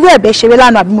mo fi irú ẹ̀bẹ̀ ṣeré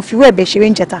lánàá àbí mo fi irú ẹ̀bẹ̀ ṣeré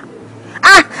ń jẹta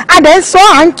adẹ̀ ń sọ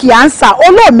à ń kì í à ń sà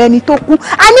olóòmẹni tó kú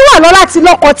a níwà lọ láti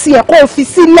lọ́kọ tiẹ̀ kó o fi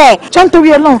sílẹ̀ jọ nítorí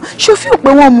Ọlọ́run ṣé o fi pé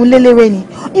wọ́n mú lélẹ́rẹ́ ni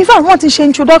in fact wọ́n ti ṣe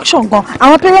introduction gan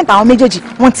àwọn parent àwọn méjèèjì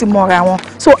wọ́n ti mọ̀ra wọn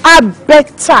so a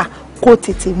better kó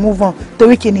tètè move on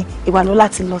torí kíni Ìwàlọ́lá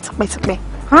ti lọ tipẹ́tipẹ́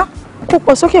kó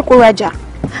pọ̀ sókè kó rajà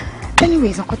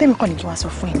anyways nǹkan tẹ́mi kàn ní kí wọ́n sọ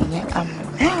fún ẹ nìyẹn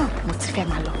mo ti fẹ́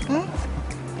máa lọ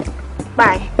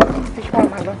bye.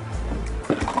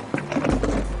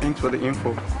 Thanks for the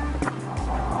info.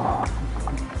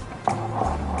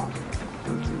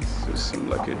 This seems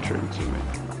like a dream to me.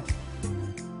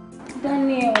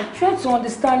 Daniel, try to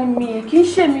understand me. Kì í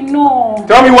ṣe mi náà.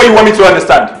 Tell me what you want me to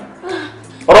understand.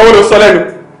 Ọ̀rọ̀ wo ló sọ lẹ́nu?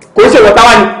 Kò ṣe ìwọ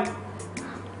táwa ni.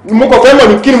 Mo kàn fẹ́ mọ̀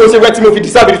ní kí ni mo ṣe wẹ́ tí mo fi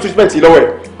deserve the treatment yìí lọ́wọ́ ẹ̀.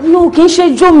 No, kì í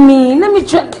ṣe jó mi. Let me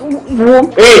try. Wo.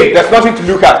 Hey, there's nothing to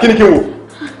look at. Kí ni kí n wò?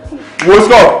 Wo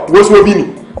sọ, wo sọ bí ni.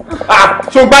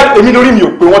 Ṣé o gbá èmi lórí mi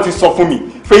ò pé wọ́n ti sọ fún mi?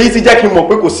 Fèyí ti jẹ́ kí n mọ̀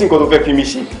pé kò sí nǹkan tó fẹ́ fi mi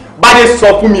ṣe. Bádé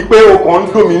sọ fún mi pé o kàn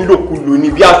ń lò mí ńlòkulò ni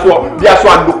bí aṣọ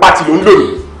àlòpàtì ló ń lò mí.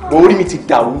 Bọ̀ orí mi ti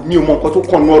dàrú mi ò mọ nǹkan tó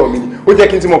kàn ní ọ̀rọ̀ mi ni. Ó jẹ́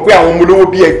kí n ti mọ̀ pé àwọn ọmọ olówó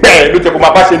bíi ẹgbẹ́ ẹ̀ ló jẹ́ kó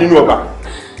máa bá ṣe nínú ọgbà.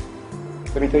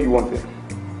 Let me tell you one thing.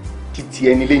 Títí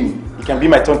ẹni lẹ́yìn, it can be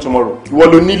my turn tomorrow. Ìwọ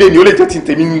ló nílé ni ó lè jẹ́ tí n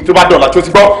tèmi ni tó bá dọ̀la tó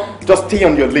ti gbọ́. Just stay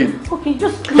on your lane. Okay,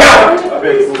 just.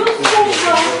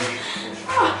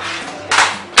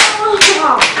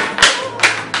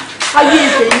 Ayé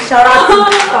ìfẹ́ yìí ṣara ti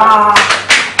ta.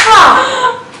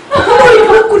 Olórí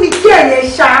burúkú ni kí ẹ̀yẹ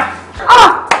ṣá.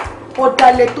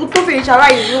 Ọ̀dàlẹ̀ tó fẹ́ ṣara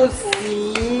yìí yóò sí.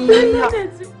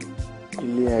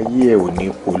 Ilé ayé ẹ̀ ò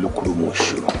ní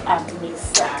olúkúrúmọ̀ṣù.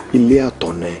 Ilé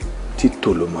àtọ̀nà ẹ̀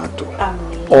títò ló máa tò.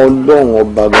 Ọlọ́run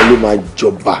ọba gan ló máa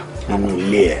jọba nínú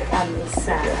ilé ẹ̀.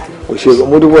 Òṣèré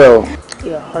mo dúpẹ́ o.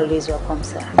 You are always welcome,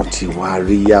 sir. Mo ti wá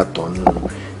rí yàtọ̀ nínú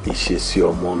ìṣesí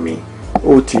ọmọ mi.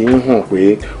 Ó ti ń hàn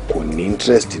pé kò ní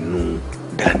interest nínú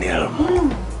Daniel mọ́.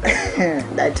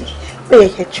 Daddy, ó yẹ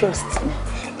kẹ́ trust me.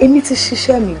 Èmi ti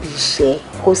ṣiṣẹ́ mi bí iṣẹ́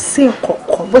kò sí nǹkan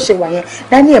kan bó ṣe wà yẹn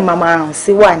Daniel máa ràn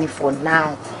sí wà ní for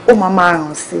now ó máa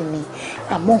ràn sí ni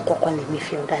àmọ́ nǹkan kan lèmi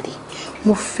fẹ́ o Daddy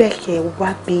mo fẹ́ kẹ́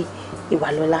wá gbé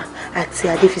Ìwàlọ́lá àti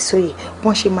Adéfisóyè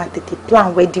wọ́n ṣe máa tètè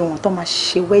plan wedding wọn tó máa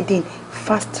ṣe wedding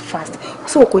fast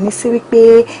so kò ní sí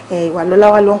wípé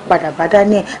Ìwàlọ́lá wa ló ń padà bá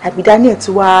Daniel àbí Daniel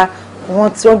tí wá wọn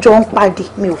tí ọjọ́ ń pàdé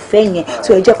mi ò fẹ́ yẹn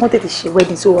so ẹ jẹ́ kó tètè ṣe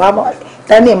wedding so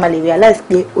Daniel máa lè realize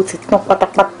pé ó ti tán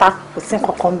pátápátá kò sí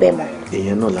nǹkan kan bẹ́ẹ̀ mọ́.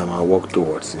 Èèyàn náà la máa work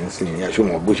towards nísìnyí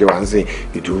aṣọ́mọ̀ bó ṣe wá ń sìn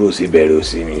ìdúró sí bẹ̀rẹ̀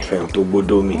òsì mi ìfẹ́ tó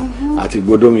gbódó mi àti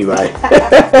gbódó mi báyìí.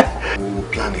 We'll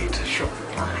plan it. Sure.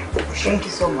 Thank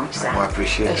you so much, sir. I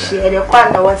appreciate it.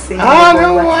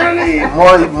 Don't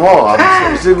worry. More.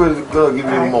 I'm still going to give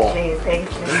you more. Okay, thank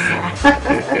you.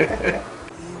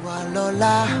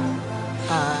 Ìwàlọ́lá,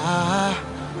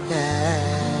 yeah.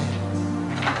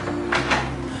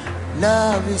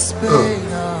 Love is pain.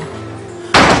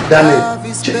 Daniel,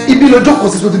 ibi ló jókòó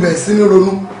sí tó ti bẹ̀rẹ̀ sí ní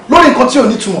ronú lórí nǹkan tí ò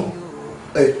ní túmọ̀.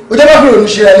 Ó jẹ́ bá fi ronú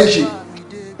ṣe ẹ léṣe.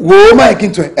 Wo máa kí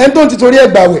n tún ẹ̀ ẹni tó ń ti torí ẹ̀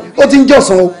gbàwẹ̀ ó ti ń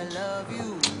jọ̀sán o.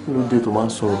 Kí ló dé tó máa ń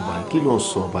sọ̀rọ̀ báyìí? Kí ló ń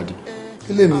sọ bàdí?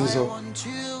 Kí lèmi ń sọ?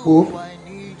 O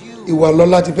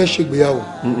Ìwàlọ́lá ti fẹ́ ṣègbéyàwó.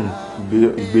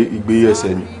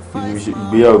 Ìgbéyẹsẹ̀ ni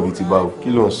ìgbéyàwó bíi ti báwo? Kí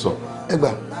ló ń sọ? Ẹ gbà.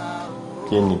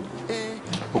 Kí ni?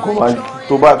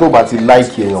 Tó bá ti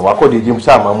láìkì èèyàn wá kọ́ dédé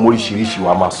ṣáà máa móríṣiríṣi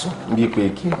wá máa sọ bí pé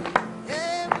kí.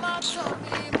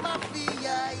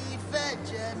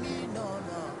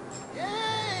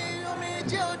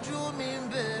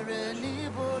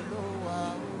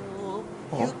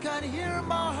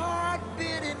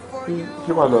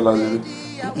 Kí wàá lọ lálẹ́ rí?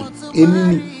 Èmi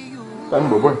ni. Tani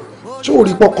bọ̀bọ̀ ẹ̀? Ṣé o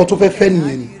rí pọ́kọ tó fẹ́ fẹ́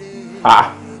nìyẹn ni?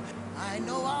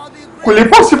 Kò lè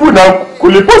possible now.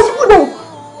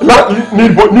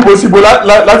 níbo síbo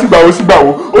láti gbà wo sígbà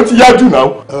wo ó ti yá jù náà.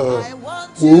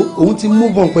 wo òun ti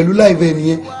move on pẹ̀lú láìpẹ́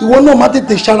nìyẹn ìwọ náà má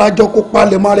tètè ṣarajọ kó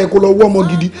palẹ̀ má rẹ kó lọ wọ́ ọmọ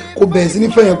gidi kó bẹ̀rẹ̀ sí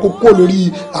nífẹ̀ẹ́ yẹn kó kó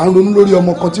lórí à ń ronú lórí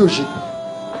ọmọ kan tí ò ṣe.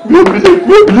 mi ò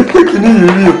bìlẹ̀ pé kí ni yìí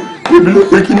rí o mi ò bìlẹ̀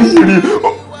pé kí ni yìí rí o.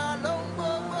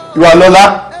 ìwà lọ́la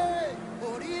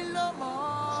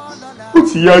ó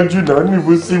ti yá jù náà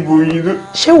níbo síbo yìí náà.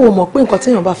 ṣé wo mọ̀ pé nǹkan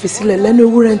téèyàn bá fi sílẹ̀ lẹ́nu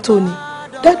ewúrẹ́ ń tó ni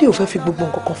dáàdi ò fẹ́ fi gbogbo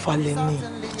nǹkan kan falẹ̀ ni.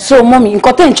 so mọ́mí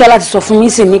nǹkan tẹ́ ń tọ́ láti sọ fún mi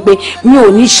sì ni pé mi ò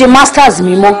ní ṣe masters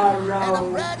mi mọ́.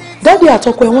 dáàdi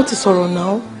àtọkọ ẹ wọ́n ti sọ̀rọ̀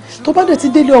náà tó bá dẹ̀ ti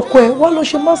délé ọkọ ẹ wá lọ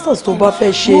ṣe masters tó bá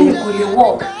fẹ́ ṣe. mọ́mí kò lè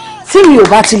work tí mi ò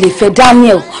bá ti lè fẹ́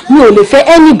Daniel mi ò lè fẹ́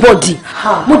anybody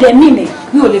mo dẹ̀ mí nẹ̀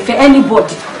mi ò lè fẹ́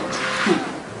anybody.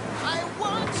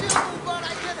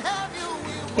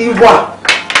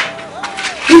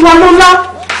 ìwà lọ́lá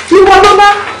ìwà lọ́lá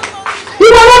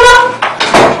ìwà lọ́lá.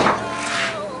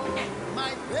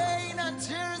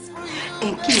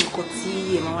 kí ni nǹkan tí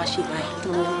ẹ máa wá ṣe báyìí.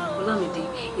 Ọlámídé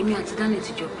èmi àti Daniel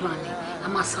ti jọ plan ni a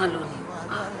máa sá lọ ni.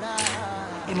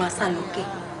 ẹ máa sá lọ kẹ́.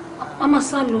 a máa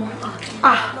sá lọ.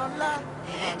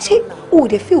 ṣé o ò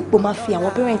dé fi òpó máa fi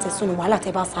àwọn parents ẹ̀ sínú wàhálà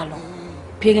tẹ́ bá sá lọ.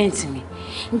 parents mi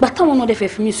ìgbà táwọn náà dẹ̀ fẹ́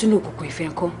fi mí sínú òkùnkùn ìfẹ́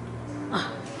ńkọ́.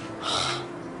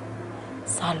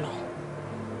 sá lọ.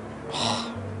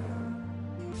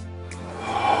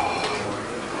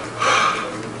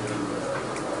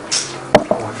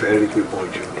 Very people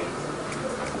jù mí.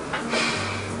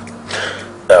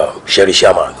 Sherry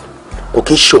Sherman kò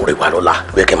kí n ṣòro ìwà lọ́la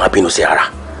bẹ́ẹ̀ kẹ́ máa bínú sí ara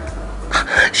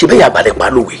ṣe bẹ́ẹ̀ àgbàlẹ̀ pa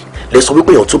lówe lè sọ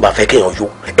wípé èèyàn tó bá fẹ́ kéèyàn yó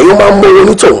èèyàn máa ń mú owó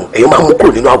nítòun èèyàn máa ń mú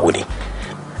kúrò nínú àwò ni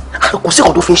kò sí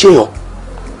kan tó fi ń ṣèyàn.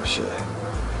 ṣe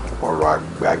ọ̀rọ̀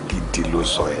àgbà gidi ló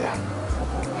sọ yẹn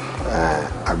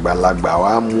àgbàlagbà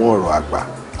wa mú ọ̀rọ̀ àgbà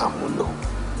àmúlò.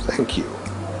 Thank you.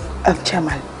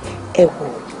 Chairman ẹ wò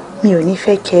mi ò ní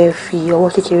fẹ́ kẹ́ fi ọwọ́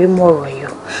kékeré mú ọ̀rọ̀ yìí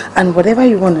o and whatever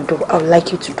you want to do I would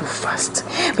like you to do fast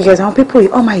because àwọn people yìí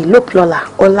ọmọ yìí lóp lọ́la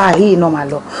ọlá yìí náà máa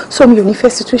lọ so mi ò ní fẹ́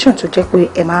situation tó jẹ́ pé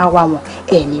ẹ máa wá wọn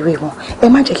ẹ ní rí wọn ẹ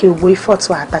má jẹ́ kí gbogbo effort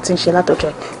wa àgbà tí ń ṣe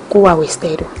látọjọ́ kó wà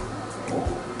wasted o.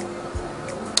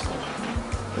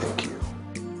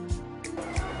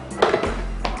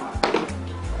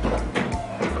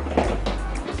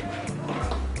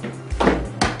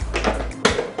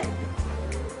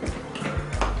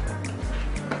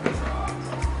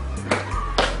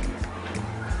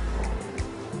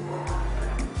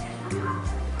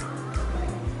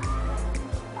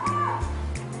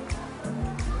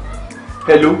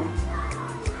 Hello.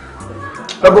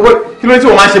 Kí ló ní tí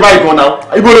wọ́n máa ń ṣe báyìí gan náà?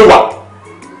 Ibo ló wà?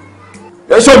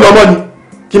 Ẹ ṣọ́ọ̀bù ọmọ ni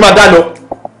kí máa dá lọ.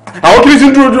 Àwọn kí ló ti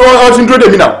ń dúró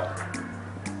dèmí náà?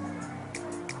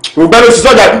 Ògbẹ́ ló ṣe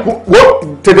sọ́jà wo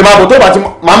tètè máa bọ̀ tó bá ti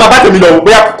máa máa bá tèmi lọ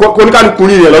bóyá oníkálukú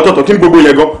ní ilẹ̀ lọ́tọ̀ọ̀tọ̀ kí ni gbogbo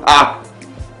ilẹ̀ gan?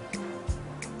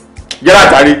 Gẹ́rẹ́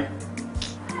àtàrí.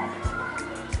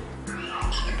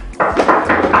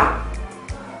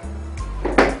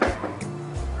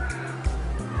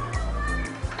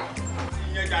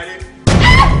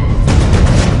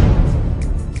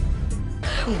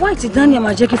 Why ti Daniel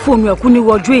máa jẹ́ kí fóònù ẹ̀ kú ní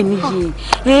wọ́jú ẹ̀ níyì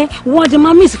wọ́n jẹ́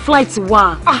máa miss flight wa.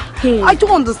 I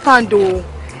don't understand o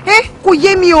kò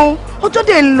yé mi o ọjọ́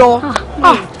dẹ̀ ń lọ.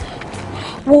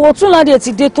 wo Túnládé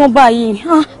ti dé tán báyìí.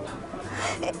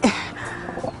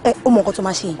 ó mọ nǹkan tó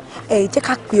máa ṣe jẹ́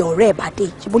ká pe ọ̀rẹ́ ẹ̀ Bádé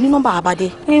ṣùgbọ́n ní nọ́mbà Bádé.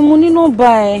 mo ní nọ́mbà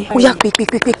ẹ̀. ó yá pé.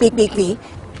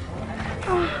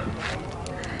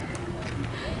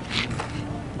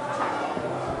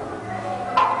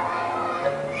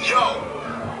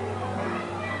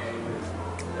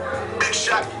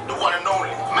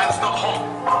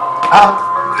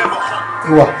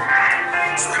 Ìwà.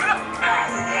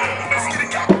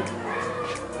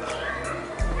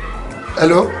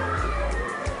 Hello.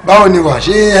 Báwo ni wà?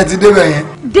 Ṣé ẹ ti débẹ̀ yẹn?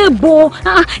 Debo,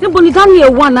 níbo ni Daniel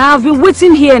wà náà? I have been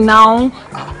waiting here now.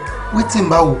 Waiting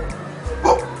báwo?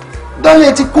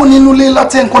 Daniel ti kó nínú ilé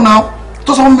láti ẹ̀ńkọ́ náà.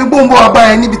 Tó sọ fún mi gbóǹbọ̀ àbá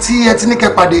ẹ níbi tí ẹ ti ní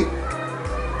kẹ́ pàdé.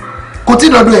 Kò tí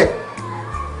dọ̀dọ̀ ẹ̀.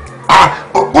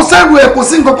 Kò sẹ́rù ẹ̀ kò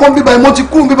sí nǹkan kan bíbá ẹ̀ mo ti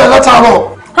kú bíbá ẹ̀ látàárọ̀.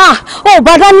 Ó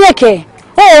bá Daniel kẹ̀,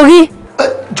 ó rí.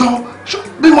 Jọ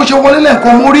bí mo ṣe wọlé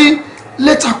lẹ́ẹ̀kan mo rí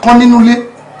lẹ́tà kan nínú ilé.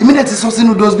 Èmi dẹ̀ ti sọ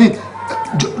sínú dustbin.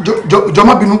 Jọ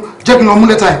má bínú jẹ́ kí n lọ mú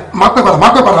lẹ́tà ẹ̀ má pẹ́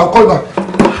padà ọkọ̀ ìgbà.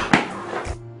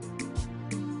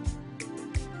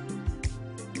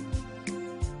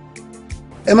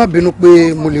 Ẹ má bínú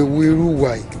pé mo lè wu irú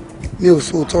ìwà yìí mi ò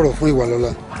sọ tọrọ fún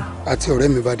Ìwàlọ́lá àti ọ̀rẹ́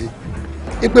mi Bádé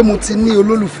ẹ pé mo ti ní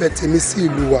olólùfẹ́ tèmi sí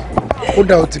ìlú wa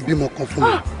kódà ó ti bímọ kan fún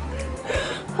mi.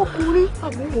 Ọkùnrin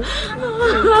àbúrò.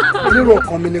 Lérò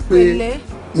ọkàn mi ni pé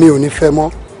mi ò ní fẹ́ mọ́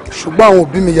ṣùgbọ́n àwọn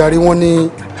òbí mi yarí wọ́n ní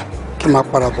kí n máa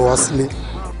padà bọ̀ wá sílé.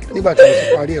 nígbà tí mo ti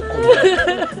parí ẹ̀kọ́ mi.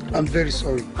 I'm very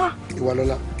sorry.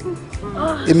 Ìwàlọ́lá.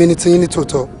 Èmi ni tiyín ní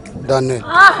tòótọ́, Daniel.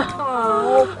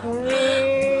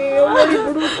 Ọkùnrin olórí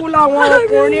burúkú làwọn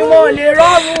ọkùnrin wọn lè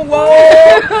rọrùn wọ.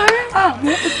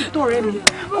 Àwọn ó ti tó rẹ mi.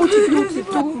 Ó ti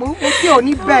tó mọ́. Ó tí ò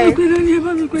ní bẹ́ẹ̀.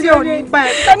 Tí ò ní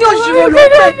bẹ́ẹ̀. Tani òṣìwò ló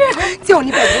bẹ́ẹ̀. Tí ò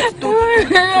ní bẹ́ẹ̀ ló ti tó.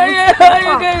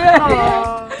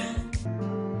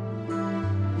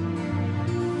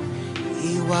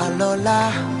 Ìwàlọ́lá.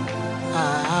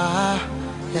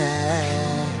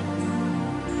 Yeah.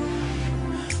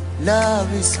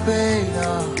 Love is pain,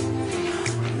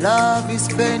 love is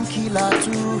painkiller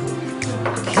too.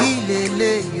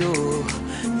 Kilele yo,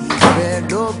 ìfẹ́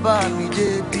ló bá mi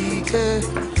débi.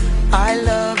 I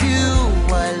love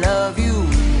you,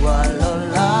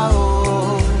 Ìwàlọ́lá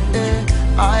oh.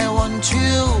 I want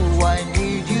you, I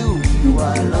need you,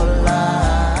 Ìwàlọ́lá.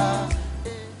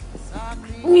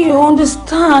 Me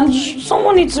understand.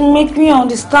 Someone needs to make me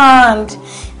understand.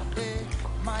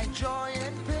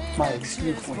 My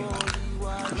excuse for him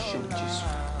to shame Jesus.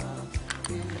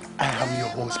 I am your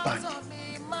husband.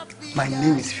 My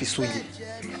name is Fisoye.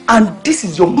 And this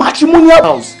is your matrimonial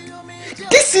house.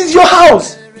 This is your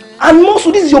house. And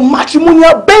also this is your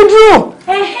matrimonial bedroom.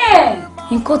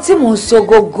 Nǹkan tí mo sọ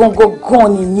gangan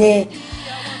nìyẹn.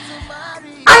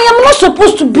 I am not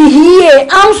supposed to be here.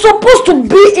 I'm supposed to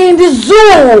be in the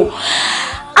zoo.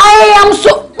 I am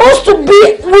supposed to be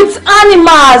with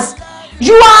animals.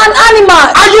 You are an animal.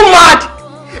 Are you mad?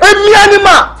 Èmi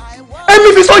animal. Èmi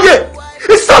Fisoye.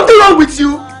 Is something wrong with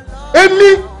you?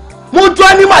 Èmi mo jọ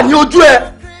animal ní ojú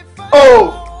ẹ.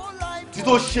 Oh, tí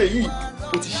tó ṣe yìí,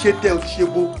 o ti ṣe tẹ́, o ti ṣe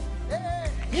bó.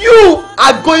 You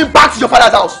are going back to your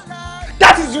father's house.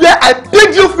 That is where I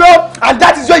picked you from, and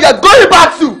that is where you are going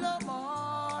back to.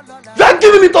 You are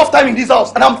giving me tough time in this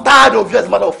house, and I'm tired of you as a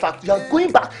matter of fact. You are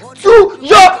going back to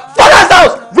your father's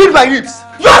house. Read my lips.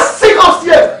 You are sick of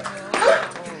here.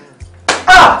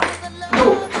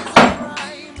 No.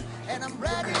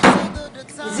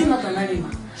 Is he not an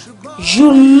animal?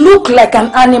 You look like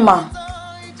an animal.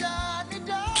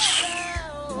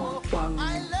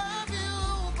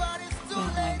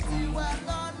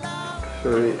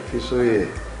 Sorry, Fisoye.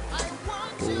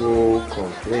 Go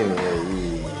complain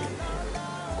yìí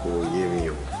kò yé mi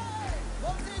o.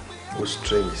 Ó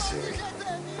strange sí mi.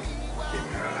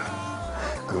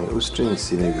 I mean, ó strange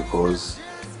sí mi because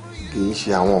kì í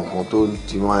ṣe àwọn nǹkan tó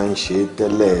ti máa ń ṣe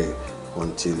tẹ́lẹ̀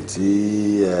until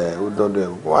tí ó dọ́dọ̀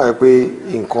ẹ̀. Wọ́n á rí pé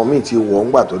nǹkan míì ti wọ̀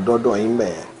ńgbà tó dọ́dọ̀ yín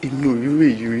bẹ̀. Èmi ò rí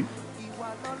èyí rí.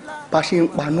 Bá ṣe ń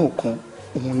pa náà kan,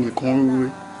 òun nìkan rí rí.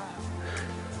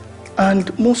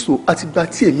 And mọ́sọ̀ àtìgbà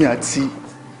tí èmi àti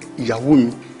ìyàwó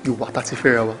mi yóò wà tá ti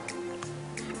fẹ́ra wa.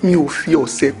 Mi ò fi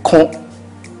ọ̀sẹ̀ kan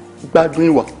gbádùn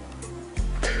ìwà.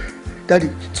 Daddy,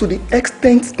 to the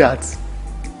extent that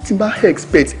tí n bá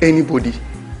expect anybody,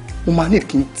 mo máa need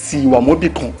kí n ti ìwà mọ́bì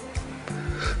kan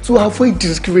to avoid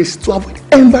disgrace, to avoid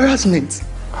embarrassment.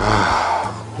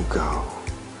 Ọ̀gá o,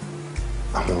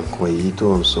 àwọn nǹkan èyí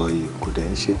tó ń sọ yìí kò dẹ̀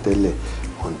ń ṣe tẹ́lẹ̀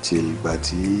until ìgbà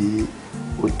tí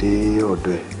ó dé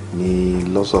ọ̀dọ̀ ẹ̀ ní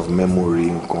loss of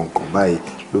memory nǹkan kan báyìí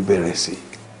ló bẹ̀rẹ̀ sí.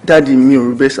 Daddy, mi ò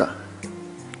rí bẹ́ẹ̀ sà.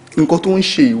 Nǹkan tó ń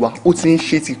ṣe ìwà ó ti ń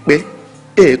ṣe tipẹ́.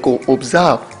 Kò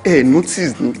observe,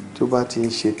 notice ni. Tó bá ti ń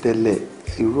ṣe tẹ́lẹ̀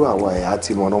irú àwa ẹ̀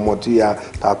àti ìmọ̀ràn ọmọ tí a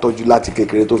tọ́jú láti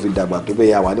kékeré tó fi dàgbà tó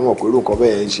bẹ́ẹ̀ yà wá níwọ̀n pé irú nǹkan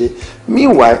bẹ́ẹ̀ ń ṣe.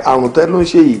 Meanwhile àrùn tẹ́ ló ń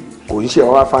ṣe yìí kò ń ṣe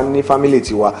ọwá ní family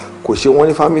tiwa, kò ṣe wọ́n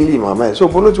ní family màmá ẹ̀. So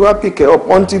bó ló ti wá pick up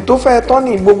until tó fẹ́ tán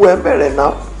ní gbogbo ẹ̀ bẹ̀rẹ̀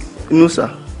náà. Inú sà,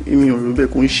 èmi ò rò bẹ́ẹ̀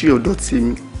kò ń ṣe ọ̀dọ̀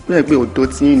tèmi. Bẹ́ẹ̀ pé ọ̀dọ̀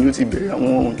tí yín ni ó ti bẹ̀rẹ̀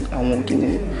àwọn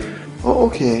kìnìún. Oh,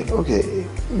 okay.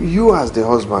 You as the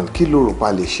husband, kí ló rò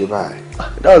pa lè ṣe báyìí?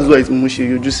 That's why mo ṣe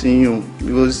yọjú sí yín o,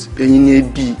 because ẹ̀yin ni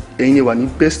ẹbí, ẹ̀yin ni wà ní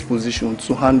best position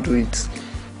to handle it.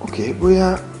 Okay,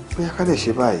 bóyá ká lè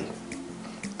ṣe báyìí.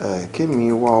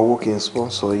 Kémi wá owó kí n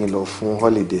sponsor yín lọ fún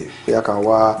holiday. Bóyá ká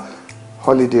wá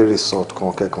holiday resort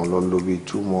kan kẹ́kàn lọ lò bí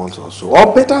 2 months or so.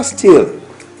 Or better still,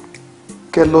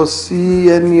 kẹ́ lọ sí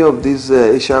any of these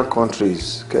Asian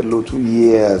countries, kẹ́ lọ 2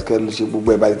 years, kẹ́ lọ ṣe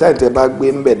gbogbo ẹ̀. By the time tẹ́ bá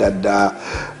gbé ń bẹ̀ dáadáa,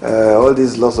 all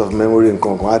this loss of memory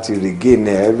nǹkan kan á ti regain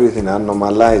everything and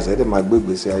normalize ẹ̀ dẹ̀ máa gbé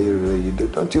ìgbésí ayé rẹ̀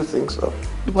yìí. Don't you think so?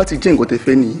 Bí wọ́n ti jẹ́ nǹkan tẹ́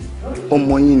fẹ́ nìyí,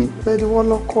 ọmọ yín ni. Bẹ́ẹ̀ ni wọ́n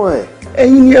lọ́kọ́ ẹ̀.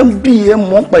 Ẹ̀yin ni ẹ bí ẹ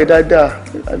mọ̀ ń pa ẹ̀ dáadáa.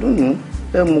 I don't know,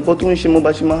 ẹ mọ̀ nǹkan tó ń ṣe mọ́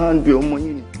bá ṣe máa handle ọmọ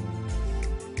yín ni.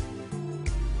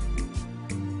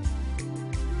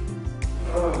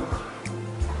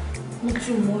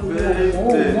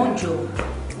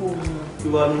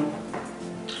 Ìwà mi,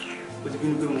 o ti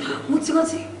bínú pé mo kọ́. Mo ti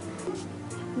rántí.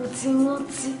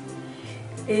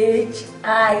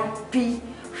 HIP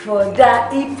for the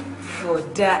hip, for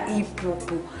the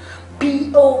hippopo.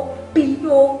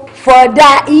 P-O-P-O for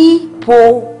the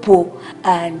E-po-po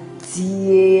and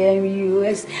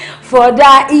T-A-M-U-S for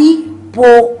the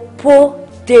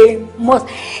hippopotamus.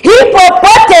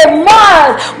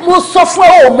 Hippopotamus. Mo sọ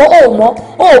fún ọmọ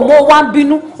wa ń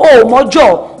bínú ọmọ jọ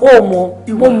ọmọ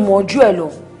mo mọ̀ ojú ẹ lọ.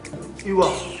 Ìwà.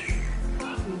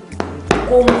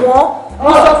 Kò mọ̀ mo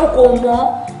sọ fún kò mọ̀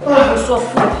mo sọ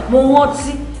fún mo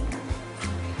rántí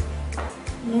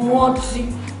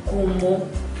kò mọ̀.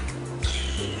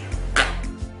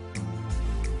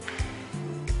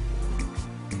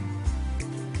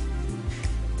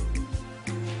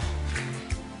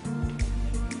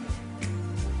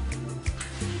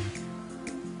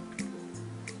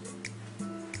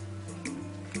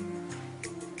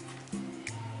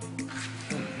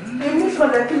 Èmi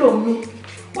ṣọlẹ̀ kí ló mi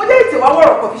ó jẹ́ ìtẹ̀wá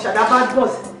wọ̀rọ̀ kan fi ṣàdá bad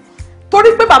boss torí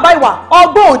pé bàbá ìwà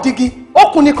ọgbọ́n òdigi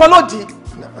okùn nìkan ló di.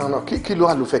 kí ló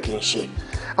wà ló fẹ́ kí n ṣe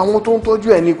àwọn tó ń tọ́jú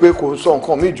ẹ ní pé kò sọ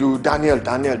nǹkan mi ju Daniel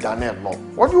lọ.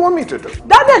 What do you want me to do?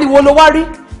 Daniel wo ló wá rí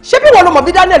ṣé bí wọn ló mọ̀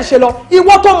bí Daniel ṣe lọ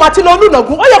ìwọ tó máa ti lọ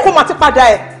olùnàgún ó yẹ kó máa ti padà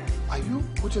ẹ̀. Are you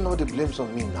putting all the blames on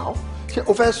me now? ṣé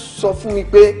o fẹ́ sọ fún mi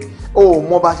pé o ò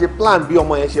mọ bá ṣe plan bí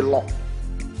ọmọ yẹn ṣe lọ?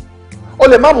 O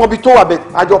lè má mọ ibi tó wà bẹ́ẹ̀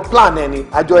àjọ plan ẹni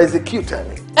àjọ execute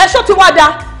ẹni. Ẹ̀ṣọ́ ti wá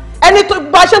da ẹni tó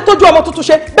bá ṣe ń tọ́jú ọmọ tuntun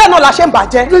ṣe bẹ́ẹ̀ náà la ṣe ń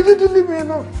bàjẹ́.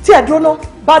 Tí ẹ dúró ná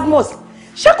Badmus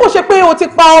ṣé kò ṣe pé o ti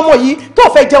pa ọmọ yìí tó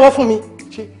fẹ́ jẹ́wọ́ fún mi.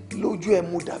 Ṣé lójú ẹ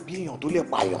mo dàbí èèyàn tó lè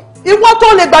pààyàn? Ìwọ tó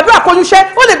lè gbàdúrà kọyúnṣẹ́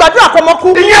ó lè gbàdúrà kọmọkú.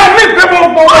 Ìyá mi gbé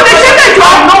gbogbo. Ó lè ṣe bẹ́ẹ̀ jọ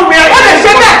ó lè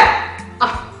ṣe bẹ́ẹ̀.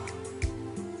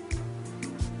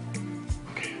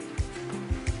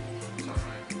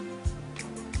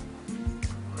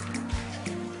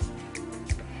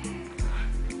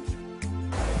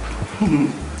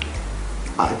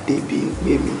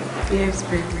 Adebimpe mi. Yes,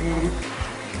 baby.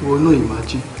 Ìwọ náà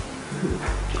imagine.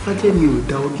 Fájẹ́ mi ò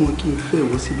dá ọgbọ́n kí n fẹ́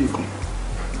ìwọ síbì kan.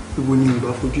 Ìwọ ni mo bá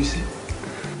fojú sí.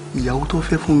 Ìyàwó tó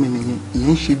fẹ́ fún mi nìyẹn.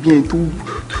 Ìyẹn ń ṣe bí ẹni tó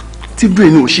tí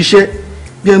brain ò ṣiṣẹ́,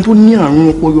 bí ẹni tó ní àrùn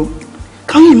ọpọlọ.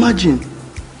 Can you imagine?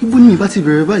 Ibo ni ìbá ti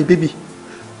bẹ̀rẹ̀ báyìí, baby?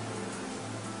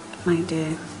 My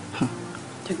dear,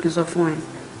 jẹ́ kí n sọ fún ẹ.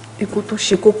 Ikú tó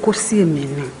ṣe kókó sí èmi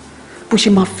ni. Bó ṣe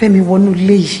máa fẹ́ mi wọnú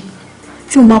ilé yìí.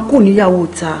 Tí mo máa kó níyàwó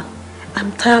ta,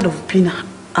 I'm tired of being an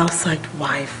outside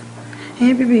wife.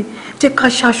 Bíbí jẹ́ ká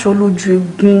ṣaṣọ lójú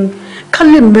egun ká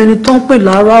lè mẹ́ni tó ń pè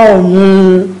lára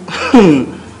ọ̀run.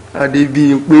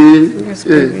 Adebimpe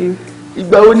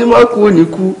ìgbà wo ni máa kú òní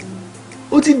kú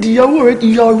ó ti di ìyàwó rẹ.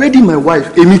 You are already my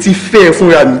wife. Èmi ti fẹ́ ẹ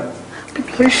fúnra mi.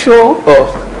 Are you sure?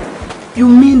 Oh, you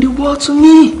mean the world to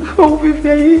me. Oh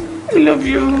baby, I love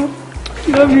you.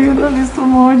 I love you so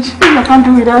much. I can't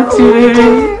do without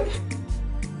you.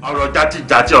 Ọ̀rọ̀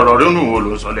játijàti ọ̀rọ̀ rínú wo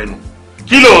ló ń sọ lẹ́nu?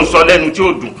 Kí ló ń sọ lẹ́nu tí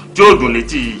ó dùn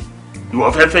létí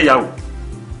ìwọ fẹ́ fẹ́ yàwó?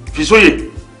 Fisóyè,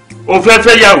 o fẹ́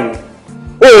fẹ́ yàwó?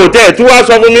 O ò tẹ̀ tí wàá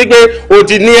sọ fún mi pé o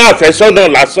ti ní àfẹ́sọ́nà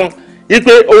lásán,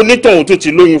 wípé onítọ̀hún tó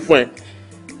ti lóyún fún ẹ.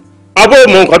 Abó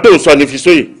mọ nǹkan tó ń sọ ní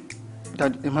Fisóyè.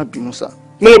 Dadi, ẹ má bínú sá.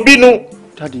 Mo bínú.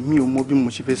 Dadi, mi ò mọ bí mo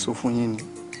ṣe fẹ́ sọ fún yín ni.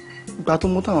 Ìgbà tó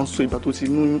mọ táwọn sọ ìgbà tó ti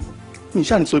lóyún, mi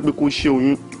ṣáà ní sọ pé kó ṣe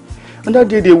oyún.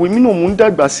 Andádéédé ìwé mi náà mò ń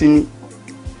dàgbà sí ni.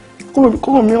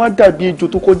 Kọ́rọ̀ mi wá dàbí ejò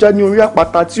tó kọjá ní orí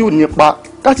àpáta tí ò nípa.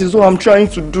 That is what I'm trying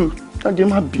to do. Dadi, ẹ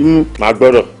má bínú. Màá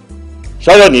gbọ́dọ̀.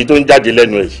 Sọ̀rọ̀ ní tó ń jáde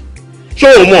lẹ́nu ẹ̀ yìí. Ṣé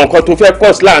o mọ nǹkan tó fẹ́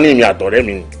cause láàrin mi àtọ̀rẹ́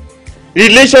mi ni?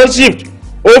 Relationship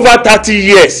over 30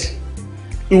 years.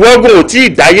 Ìwọ́gùn ò tí ì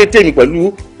dáyé tèmi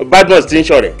pẹ̀lú Badmus tí ń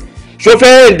ṣọ̀rẹ́. Ṣó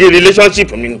fẹ́ end the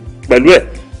relationship mi pẹ̀lú ẹ̀?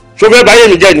 Ṣó fẹ́ báyé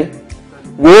mi jẹ́ ni?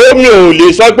 Wò ó mi ò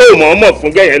lè sọ pé òmọ̀ọ́mọ̀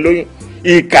fún gẹ̀yẹ́ lóyún.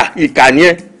 Ìkà ni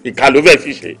ẹ́. Ìkà ló fẹ́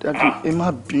fi ṣe. Dadi, ẹ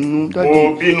má bínú. Dadi,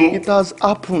 mo bínú. It has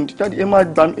happened. Dadi, ẹ má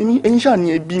gbà mí. Ẹ̀yin ṣáà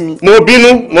ni ẹbí mi. Mo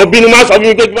bínú. Má sọ fún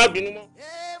mi pé kí má bínú mọ́.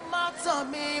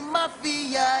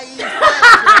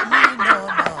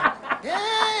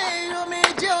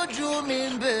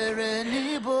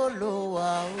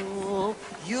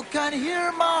 You can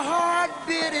hear my heart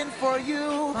beating for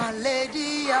you, my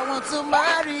lady. I want to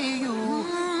marry you.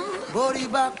 Bórí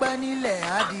bá pẹ́ nílẹ̀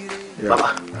adire. Bàbá,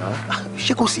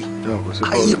 ṣé kò sí?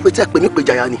 Ayé pé tí a pè mí pé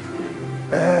jaya ni.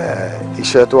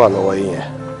 Iṣẹ́ tó wà lọ́wọ́ yín yẹn,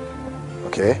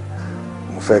 okay?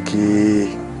 Mo fẹ́ kí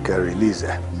kẹ́ release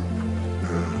ẹ̀.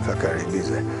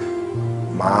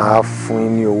 Màá fún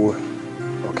yín ní owó,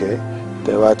 okay?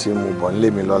 Tẹ́ bá ti mú bọ̀ nílé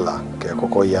mi lọ́la, kẹ́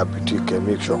kọ́kọ́ ya bìtì kẹ́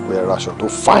make sure pé ẹ raṣọ tó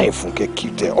fine fún kẹ́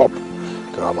keep it up,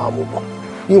 kẹ́ wá máa mú bọ̀.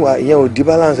 Níwà ìyẹn ò di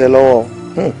balance ẹ lọ́wọ́,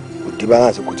 kò di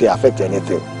balance kò tí affect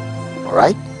anything,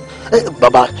 alright?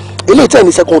 Bàbá, eléyìí tẹ̀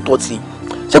ní second thought sí.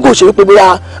 Ṣé kò ṣe wípé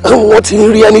bóyá wọ́n ti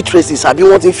ń rí any traces àbí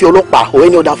wọ́n ti ń fi ọlọ́pàá or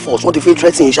any other force wọ́n ti fi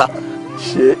threaten yín ṣá?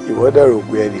 Ṣé ìwọ dẹ̀ rò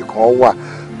pé ẹnìkan wà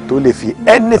tó lè fi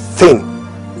anything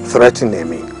threaten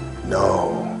me?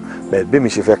 No. bẹ́ẹ̀ bí mi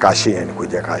ṣe fẹ́ ká ṣe yẹn ni kò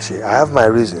jẹ́ ká ṣe. I have my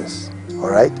reasons,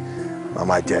 alright?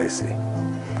 Màmá jẹ́rìsì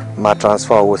máa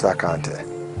transfer owó sí àkáǹtì ẹ̀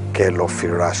kẹ́ ẹ lọ fi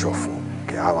raṣọ fún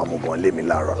kẹ́ ẹ àwọn amúbọ̀n lé mi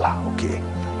láàárọ̀ la, okay?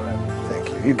 Thank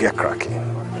you. You get cracking.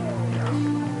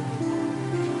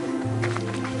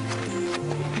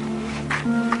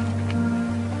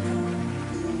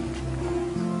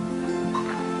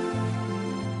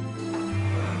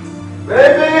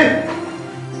 Baby!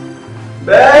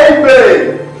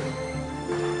 Baby!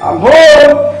 I'm home!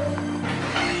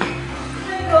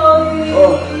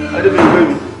 Oh,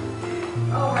 Adedimeji.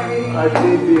 Oh, my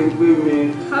baby. Adedimeji.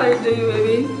 How are you doing,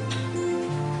 baby?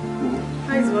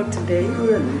 How is work today?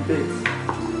 You're in bed.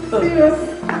 Serious?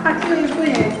 How are you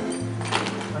doing?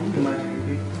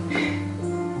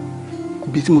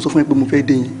 Bí tí mo sọ fún ẹ pé mo fẹ́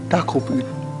dé yẹn, that couple,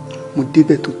 mo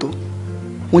débẹ̀ tó tọ́,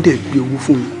 wọ́n dẹ̀ gbé owó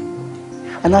fún mi.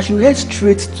 And as you head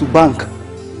straight to bank,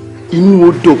 inú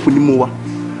odò ni mo wà.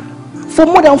 For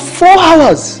more than 4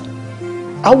 hours,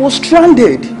 I was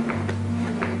stranded.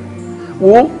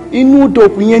 Wo inú odò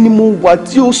yẹn ni mo wà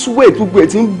tí ó sweat gbogbo ẹ̀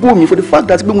tí ń bò mí for the fact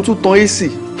that pé mo tún tan AC.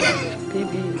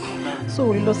 Baby, so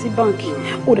o lọ sí báńkì,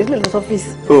 o lè lọ sí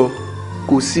ọ́fíìsì. Oh,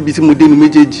 kò síbi tí mo dé ní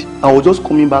méjèèjì. I was just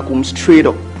coming back home straight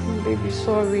up. Baby,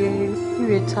 sorry, you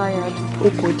were tired. Ó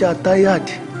kọjá tired.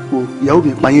 O ìyàwó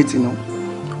mi payé ti náà.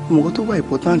 Mo kọ́ tó wà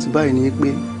important báyìí ni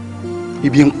pé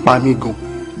ibi ń pa mí gan.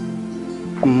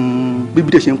 Bíbí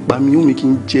dẹ̀ ṣe ń pa mí, ó mi kì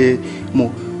í jẹ mọ̀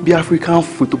bí African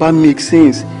food tó bá make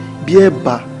sense, bí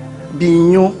ẹ̀bà, bí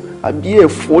iyán, àbí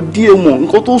ẹ̀fọ́ díẹ̀ mọ̀,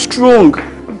 nǹkan tó strong.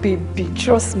 Baby,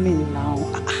 trust me now.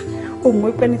 O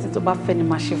mọ̀ pé anything tó bá fẹ́ ni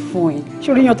máa ṣe fún ẹ.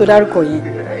 Ṣé orí yan tó dárúkọ yẹn?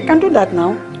 You can do that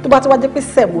now. Tó bá ti wá jẹ́ pé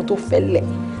sẹ̀mó tó fẹ́ lẹ̀,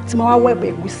 tí mo wá wọ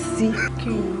ẹ̀bẹ̀ ẹ̀gúsí. Kí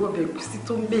n wọ ẹ̀bẹ̀ ẹ̀gúsí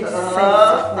tó make sense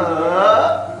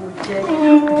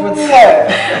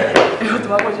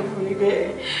fún mi.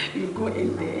 You go in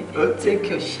there, take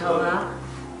your shower,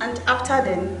 and after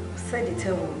then, set the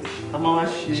table. I'm You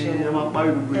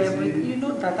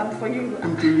know that I'm for you.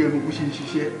 Thank you,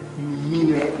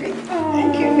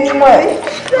 baby.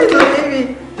 Thank you,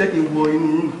 baby. Take a boy in the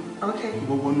room. Okay.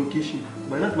 Go on kitchen.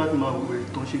 By that time,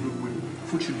 don't she go away.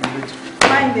 Food should be ready.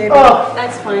 Fine, baby. Oh,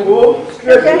 that's fine. Oh,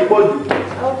 straight Okay. to the body.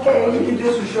 Okay. You can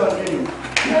just show again.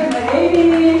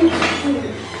 Baby.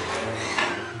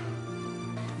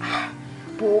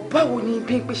 Báwo ni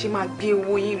Bímpé ṣe máa gbé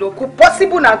owó yín lọ? Kò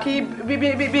possible náà kí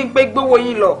Bímpé gbé owó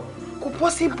yín lọ. Kò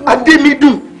possible.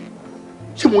 Adémídùn,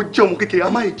 ṣé mo jẹ́ ọmọ kékeré?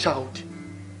 Am I a child?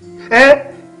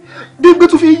 Bímpé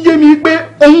tún fi yé mi pé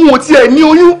òun ò tiẹ̀ ní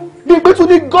oyún. Bímpé tún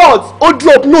ní God ó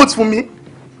drop note fún mi.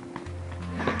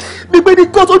 Bímpé ní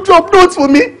God ó drop note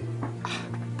fún mi.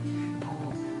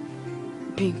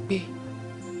 Bímpé,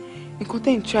 nǹkan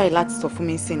tẹ́ ń try láti sọ fún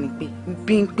mi sí ni pé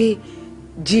Bímpé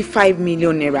jí 5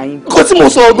 million naira yín. Nǹkan tí mo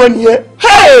sọ ọgbọ́n nìyẹn.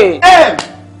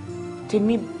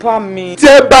 Tèmi bá mi. Tí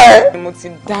ẹ bá ẹ. Mo ti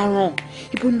dáràn.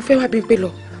 Ibo ni mo fẹ́ wá Bímpé lọ?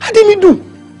 Adémídùn,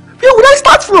 where would I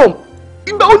start from?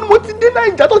 Ìgbà wo ni mo ti dé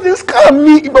Naija tó ti ń scam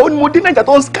mi? Ìgbà wo ni mo dé Naija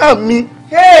tó ń scam mi?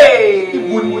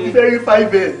 Ìgbà ni mo ti fẹ́ rí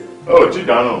 5 ẹ̀. Ó ti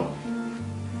dáná.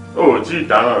 Ó ti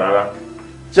dáná rárá.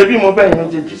 Ṣé bí mo bẹ́ẹ̀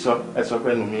méjèèjì sọ, ẹ sọ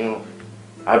pé ẹnu mi rùn.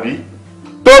 Àbí?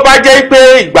 Tó bá jẹ́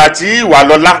pé ìgbà tí ìwà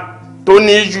lọ́lá tó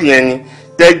ní issue yẹn ni,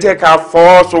 tẹ́ jẹ́ ká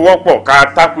fọwọ́sowọ́pọ̀ ká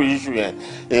tákù issue yẹn,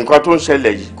 nǹkan tó ń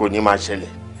ṣẹlẹ̀ yìí kò ní máa ṣẹlẹ̀.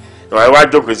 Ìwà ìwà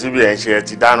jókòó síbi ẹ̀ ń ṣe ẹ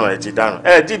ti dáná. Ẹ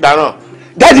ti dáná.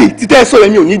 Daddy, títẹ́ ẹ sọ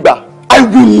yẹn mi ò ní gbà. I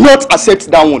will not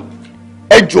accept that one.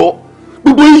 Ẹ jọ̀ọ́,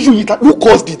 gbogbo issue yìí who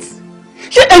caused it?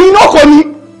 Ṣé ẹ̀yin náà kọ́ ni?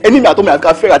 Ẹni mi àtọ́ mi àti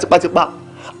ká fẹ́ra tipátipá.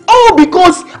 Oh,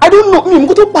 because I don't know mi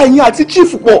nǹkan tó pa ẹ̀yin àti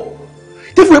chief pọ̀.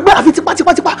 Tí fún mi pé àfi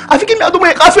tipátipá àfi kí mi àtọ́ mi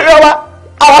ká fẹ́ra wa.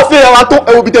 Àwa fẹ́ra wa tán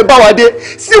ẹ̀wọ̀n bí tẹ bá wa dé.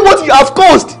 See what you have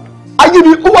caused. Ayé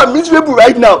mi ó wà miserable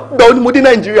right now. Ìgbà wo ni mo dé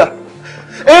Nàìjíríà?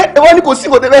 Ẹ wá ní kò sí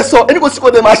nǹkan tẹ fẹ́ sọ, ẹni kò sí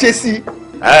nǹkan tẹ máa ṣe sí.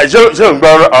 Ṣé ò ń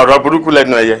gbọ́ ọ̀rọ̀ burúkú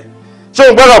lẹ́nu ẹyẹ? Ṣé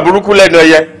ò ń gbọ́rọ̀ burúkú lẹ́nu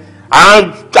ẹyẹ? À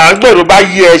ń gbèrò bá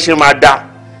yí ẹ ṣe máa da.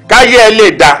 Ká yí ẹ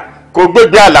lè da. Kò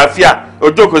gbégbé àlàáfíà. O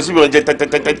jókòó síbi oúnjẹ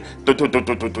tẹ́tẹ́tẹ́tẹ́ tó.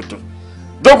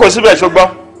 Jókòó síbẹ̀ ṣùgbọ́n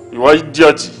ìwọ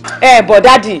idiot. But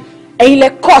daddy, ẹ̀yin lẹ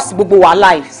cause gbogbo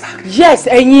wàhálà yìí. Yes,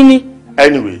 ẹ̀yin ni.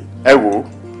 Anyway, ẹ wò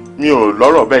mi ò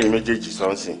lọ́rọ̀ bẹ́ẹ̀ yín méjèèjì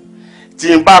sọ́nsìn.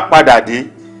 Tí n bá padà dé,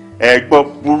 ẹ gbọ́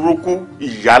burúkú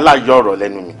ìyálà yọ̀rọ̀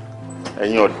lẹ́nu mi.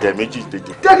 Ẹ̀yin ọ̀dẹ̀ méjì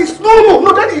tètè. Daddy,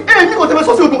 no, Daddy, mi kò tẹ́lẹ̀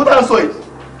sọ sí ogun kọ́tà ń sọ yìí.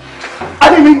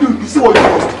 Adémídùn, you see what you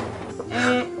lost.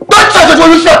 Don't try to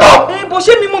shut up. Bó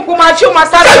ṣe mi mọ̀ pé máa ṣé o máa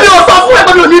sáré. Ṣé mi ò sọ fún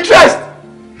ẹgbẹ́ mi ò ní interest?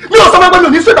 Mi ò sọ fún ẹgbẹ́ mi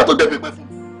ò ní sweater tó dẹ̀bi pẹ́ fún.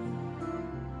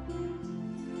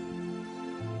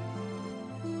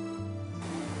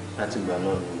 Láti ìgbà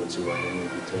náà ni mo ti wà nínú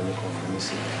ibi tó ní kan fún mi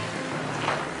sí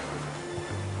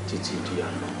títí di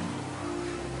àná.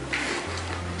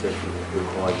 Jẹ́ kí n gbé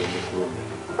kan wáyé mi kúrò mi.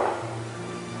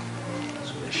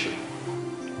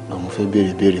 mo fẹ́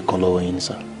béèrè kan lọ́wọ́ yín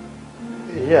sá.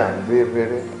 Yeah,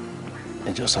 béèrè.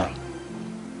 Ẹ jọ̀ọ́ sá,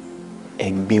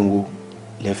 ẹ̀gbin wo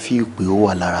lẹ fi pé ó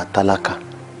wà lára tálákà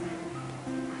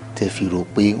tẹ́ fi rò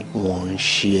pé wọ́n ń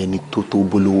ṣe ẹni tó tó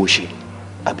bólówó ṣe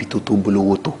àbí tó tó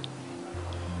bólówó tó?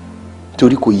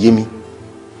 Torí kò yé mi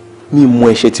mọ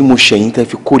ẹ̀ṣẹ̀ tí mo ṣẹ̀yìn tẹ́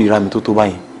fi kórìíra mi tó tó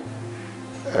báyìí.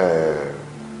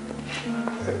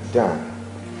 Dan,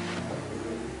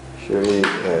 ṣe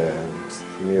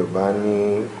mi ò bá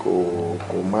ní kò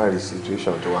má rí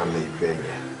situation tó wà ní ibẹ̀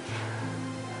yẹn.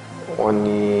 Wọ́n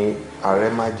ní ààrẹ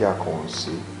májà kan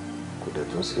sí kò dẹ̀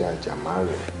tún sí àjàmá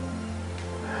rẹ̀.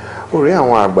 Orí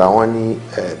àwọn àgbà wọn ní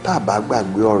tá a bá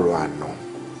gbàgbé ọ̀rọ̀ àná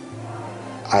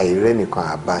àìrẹ́ nìkan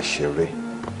àbá ṣeré.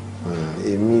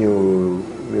 Èmi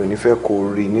ò ní fẹ́ kó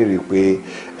rí nírìí pé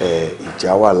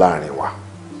ìjà wà láàrin wa.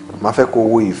 Má fẹ́ kó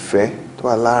wo ìfẹ́ tó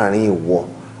wà láàrin ìwọ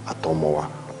àtọmọ wa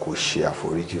kó ṣe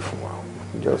àforíjì fún wa.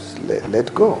 Just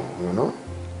let go, you know.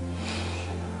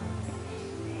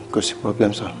 Kò sí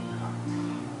problem sir.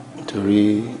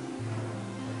 Nítorí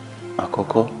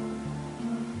àkọ́kọ́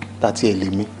láti ẹ̀ lè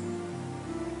mí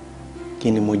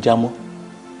kí ni mo já mọ́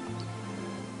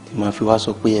tí màá fi wá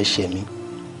sọ pé ẹ̀ṣẹ̀ mi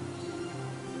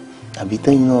àbí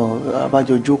tẹ́yìn náà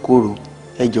abájọ jókòó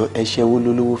ẹjọ́ ẹ̀ṣẹ̀ wo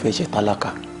lólówó fẹ́ ṣe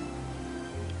tálákà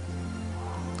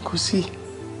kò sí.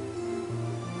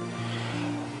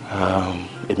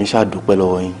 Èmi ṣáà dúpẹ́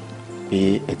lọ́wọ́ yín pé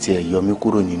ẹ ti ẹ̀ yọ mí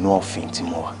kúrò nínú ọ̀fìn tí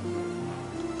mo wà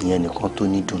ìyẹn nìkan tó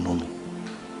ní dùnnú mi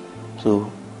so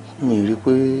mi rí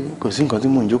pé kò sí nǹkan tí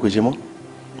mò ń jókòó ṣe mọ́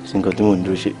kò sí nǹkan tí mò ń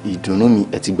dúró ṣe ìdùnnú mi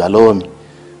ẹ ti gbà lọ́wọ́ mi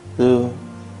so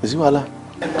kò sí wàhálà.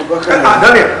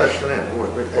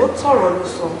 ó tọrọ ló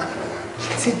sọ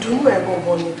ti dùnnú ẹ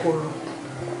gangan ni kò rọ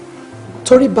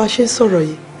torí bá ṣe ń sọ̀rọ̀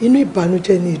yìí inú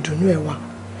ìbànújẹ́ ni ìdùnnú ẹ wà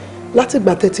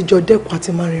látìgbà tẹ́ ti jọ dẹ́kun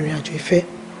àti máa rìnrìn àjò ìfẹ́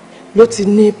ló ti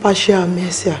ní partial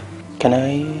amnesia. Can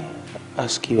I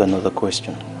ask you another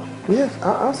question? Yes,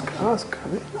 ask.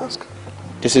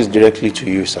 This is directly to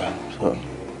you, sir. So,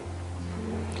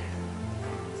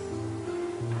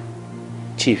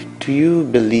 Chief, do you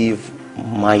believe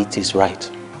might is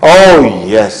right? Oh,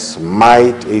 yes,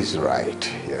 might is right.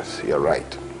 Yes, you're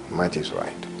right. Might is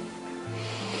right.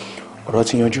 Ọ̀rọ̀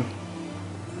ti yanjú.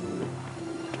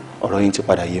 Ọ̀rọ̀ yín ti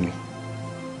padà yé mi.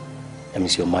 That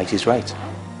means your might is right.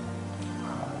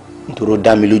 Nítorí ó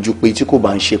dá mi lójú pé tí kò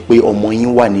bá ń ṣe pé ọmọ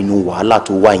yín wà nínú wàhálà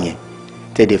tó wà yẹn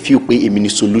tẹ̀dẹ̀ fíw pé èmi ni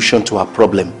solution to our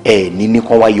problem ní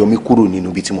kán wá yọ mí kúrò nínú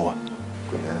ibi tí mo wà.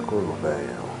 Kò yẹ kó rò bẹ́ẹ̀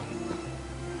yẹn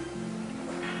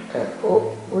o.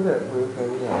 Ó dẹ̀ pé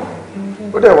fẹ́ẹ́ yà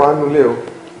ó dẹ̀ wá nulẹ̀ o.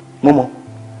 Mo mọ̀.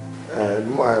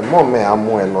 Mọ̀ mẹ́ a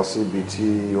mú ẹ lọ síbi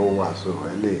tí ó wà so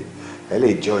ẹ lè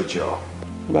jọjọ.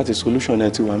 Nígbà tí solution ẹ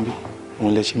ti wà ń bí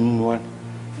òun lè ṣe mímú wá.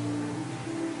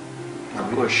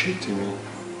 Àbúrò ṣe tèmi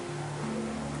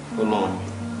Ọlọ́run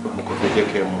mo kò fẹ́ jẹ́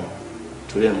kẹ́ ẹ mọ̀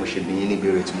torí ẹ̀ mo ṣe bí yín ní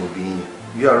ìbéèrè tí mo bí yín yẹn.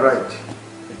 You are right.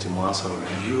 Ẹ ti mọ answer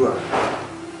rẹ̀. You are.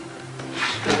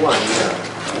 Ó wà ní ẹ̀.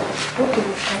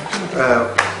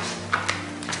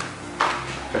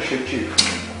 Ẹ ṣe chief.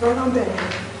 Rọra bẹ̀rẹ̀.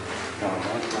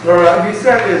 Rọra bí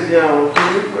sẹ́ẹ̀lì sí àwọn tó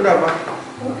ní kó dàbá.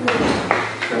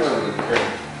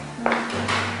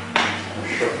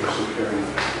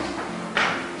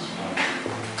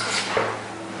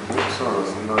 Sọ̀rọ̀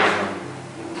sí lọ́jọ́.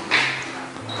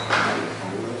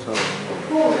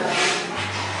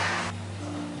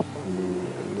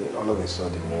 All of a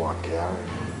sudden mo wà kẹ́hárẹ̀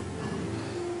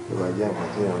ló bá jẹ́ nǹkan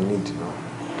tí èèyàn ní ìdìbò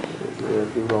tó yẹ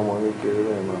kí ọmọ kékeré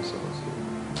bẹ́ẹ̀ máa sọ̀rọ̀ sí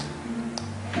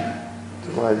tí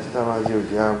wọ́n ti tá máa jẹ́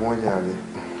òjì agbọ́n jàre.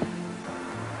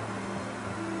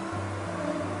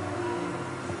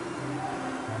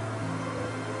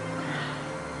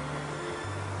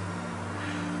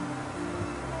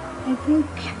 I think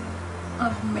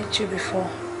I've met you before.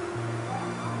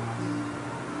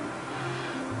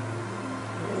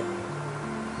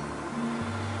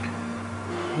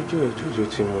 Ojú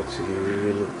tí mo ti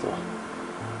rí lóòótọ́.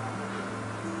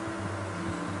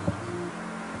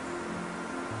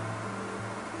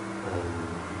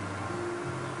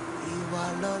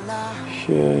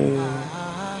 Ṣé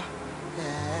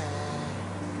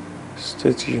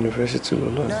State University ló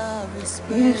lọ?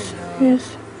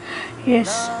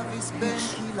 Yes.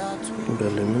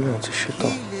 Ìbẹ̀lẹ̀ mi náà ti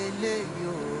ṣetán.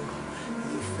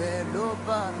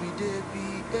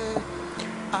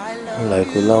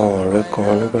 Láìpẹ́ láwọn ọ̀rẹ́ kan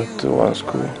nígbà tó wà ní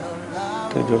school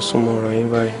tẹ́jọ́ súnmọ́ ara yín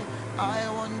báyìí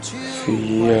fi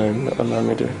yí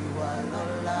Ọlámídé.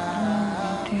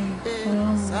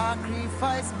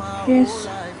 Yes.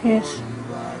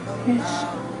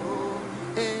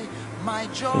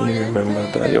 You remember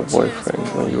that your boyfriend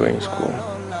when you were in school?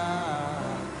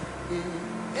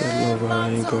 The lover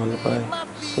ain't gonna lie.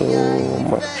 so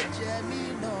much.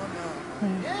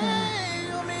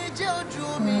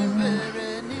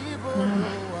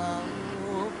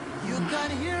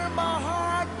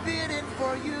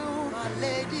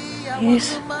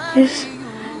 Yes, yes,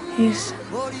 yes,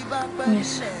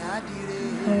 yes.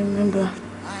 I remember.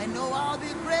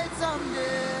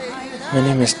 My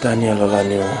name is Laniyan.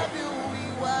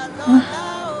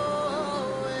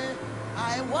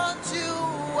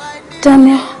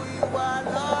 Daniel.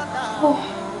 Oh,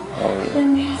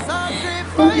 Daniel.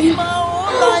 Sacrifice my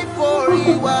whole life for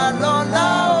Ìwà lọ́lá.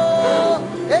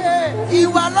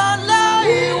 Ìwà lọ́lá,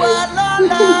 ìwà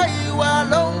lọ́lá, ìwà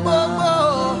ló ń gbogbo.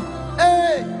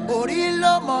 Orí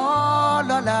ló mọ̀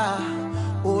lọ́la,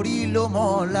 orí ló mọ̀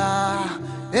ọ̀la.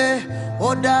 Ó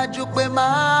dájú pé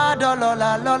máa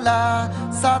dọ́lọ́la lọ́la.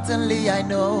 Certainly I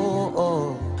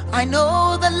know. I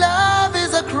know that love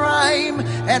is a crime,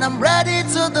 and I'm ready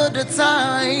to do the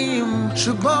time.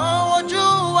 Ṣùgbọ́n ojú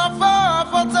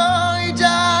afọ́fọ́tán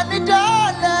ìjà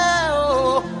nídàálẹ̀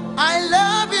o. I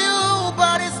love you,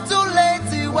 but it's too late.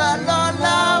 Ìwà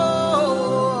lọ́lá o.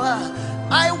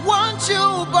 I want you,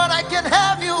 but I can't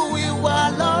have you. Ìwà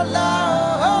lọ́lá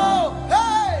o.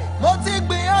 Mo ti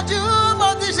gbìyànjú, mo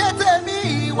ti ṣe tèmi.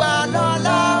 Ìwà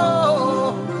lọ́lá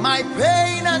o. My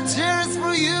pain and tears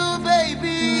for you,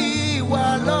 baby. Ìwà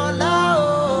lọ́lá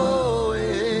o.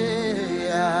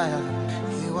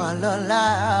 Ìwà lọ́lá.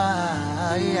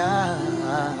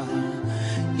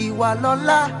 Ìwà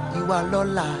lọ́lá, ìwà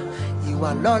lọ́lá, ìwà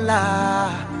lọ́lá.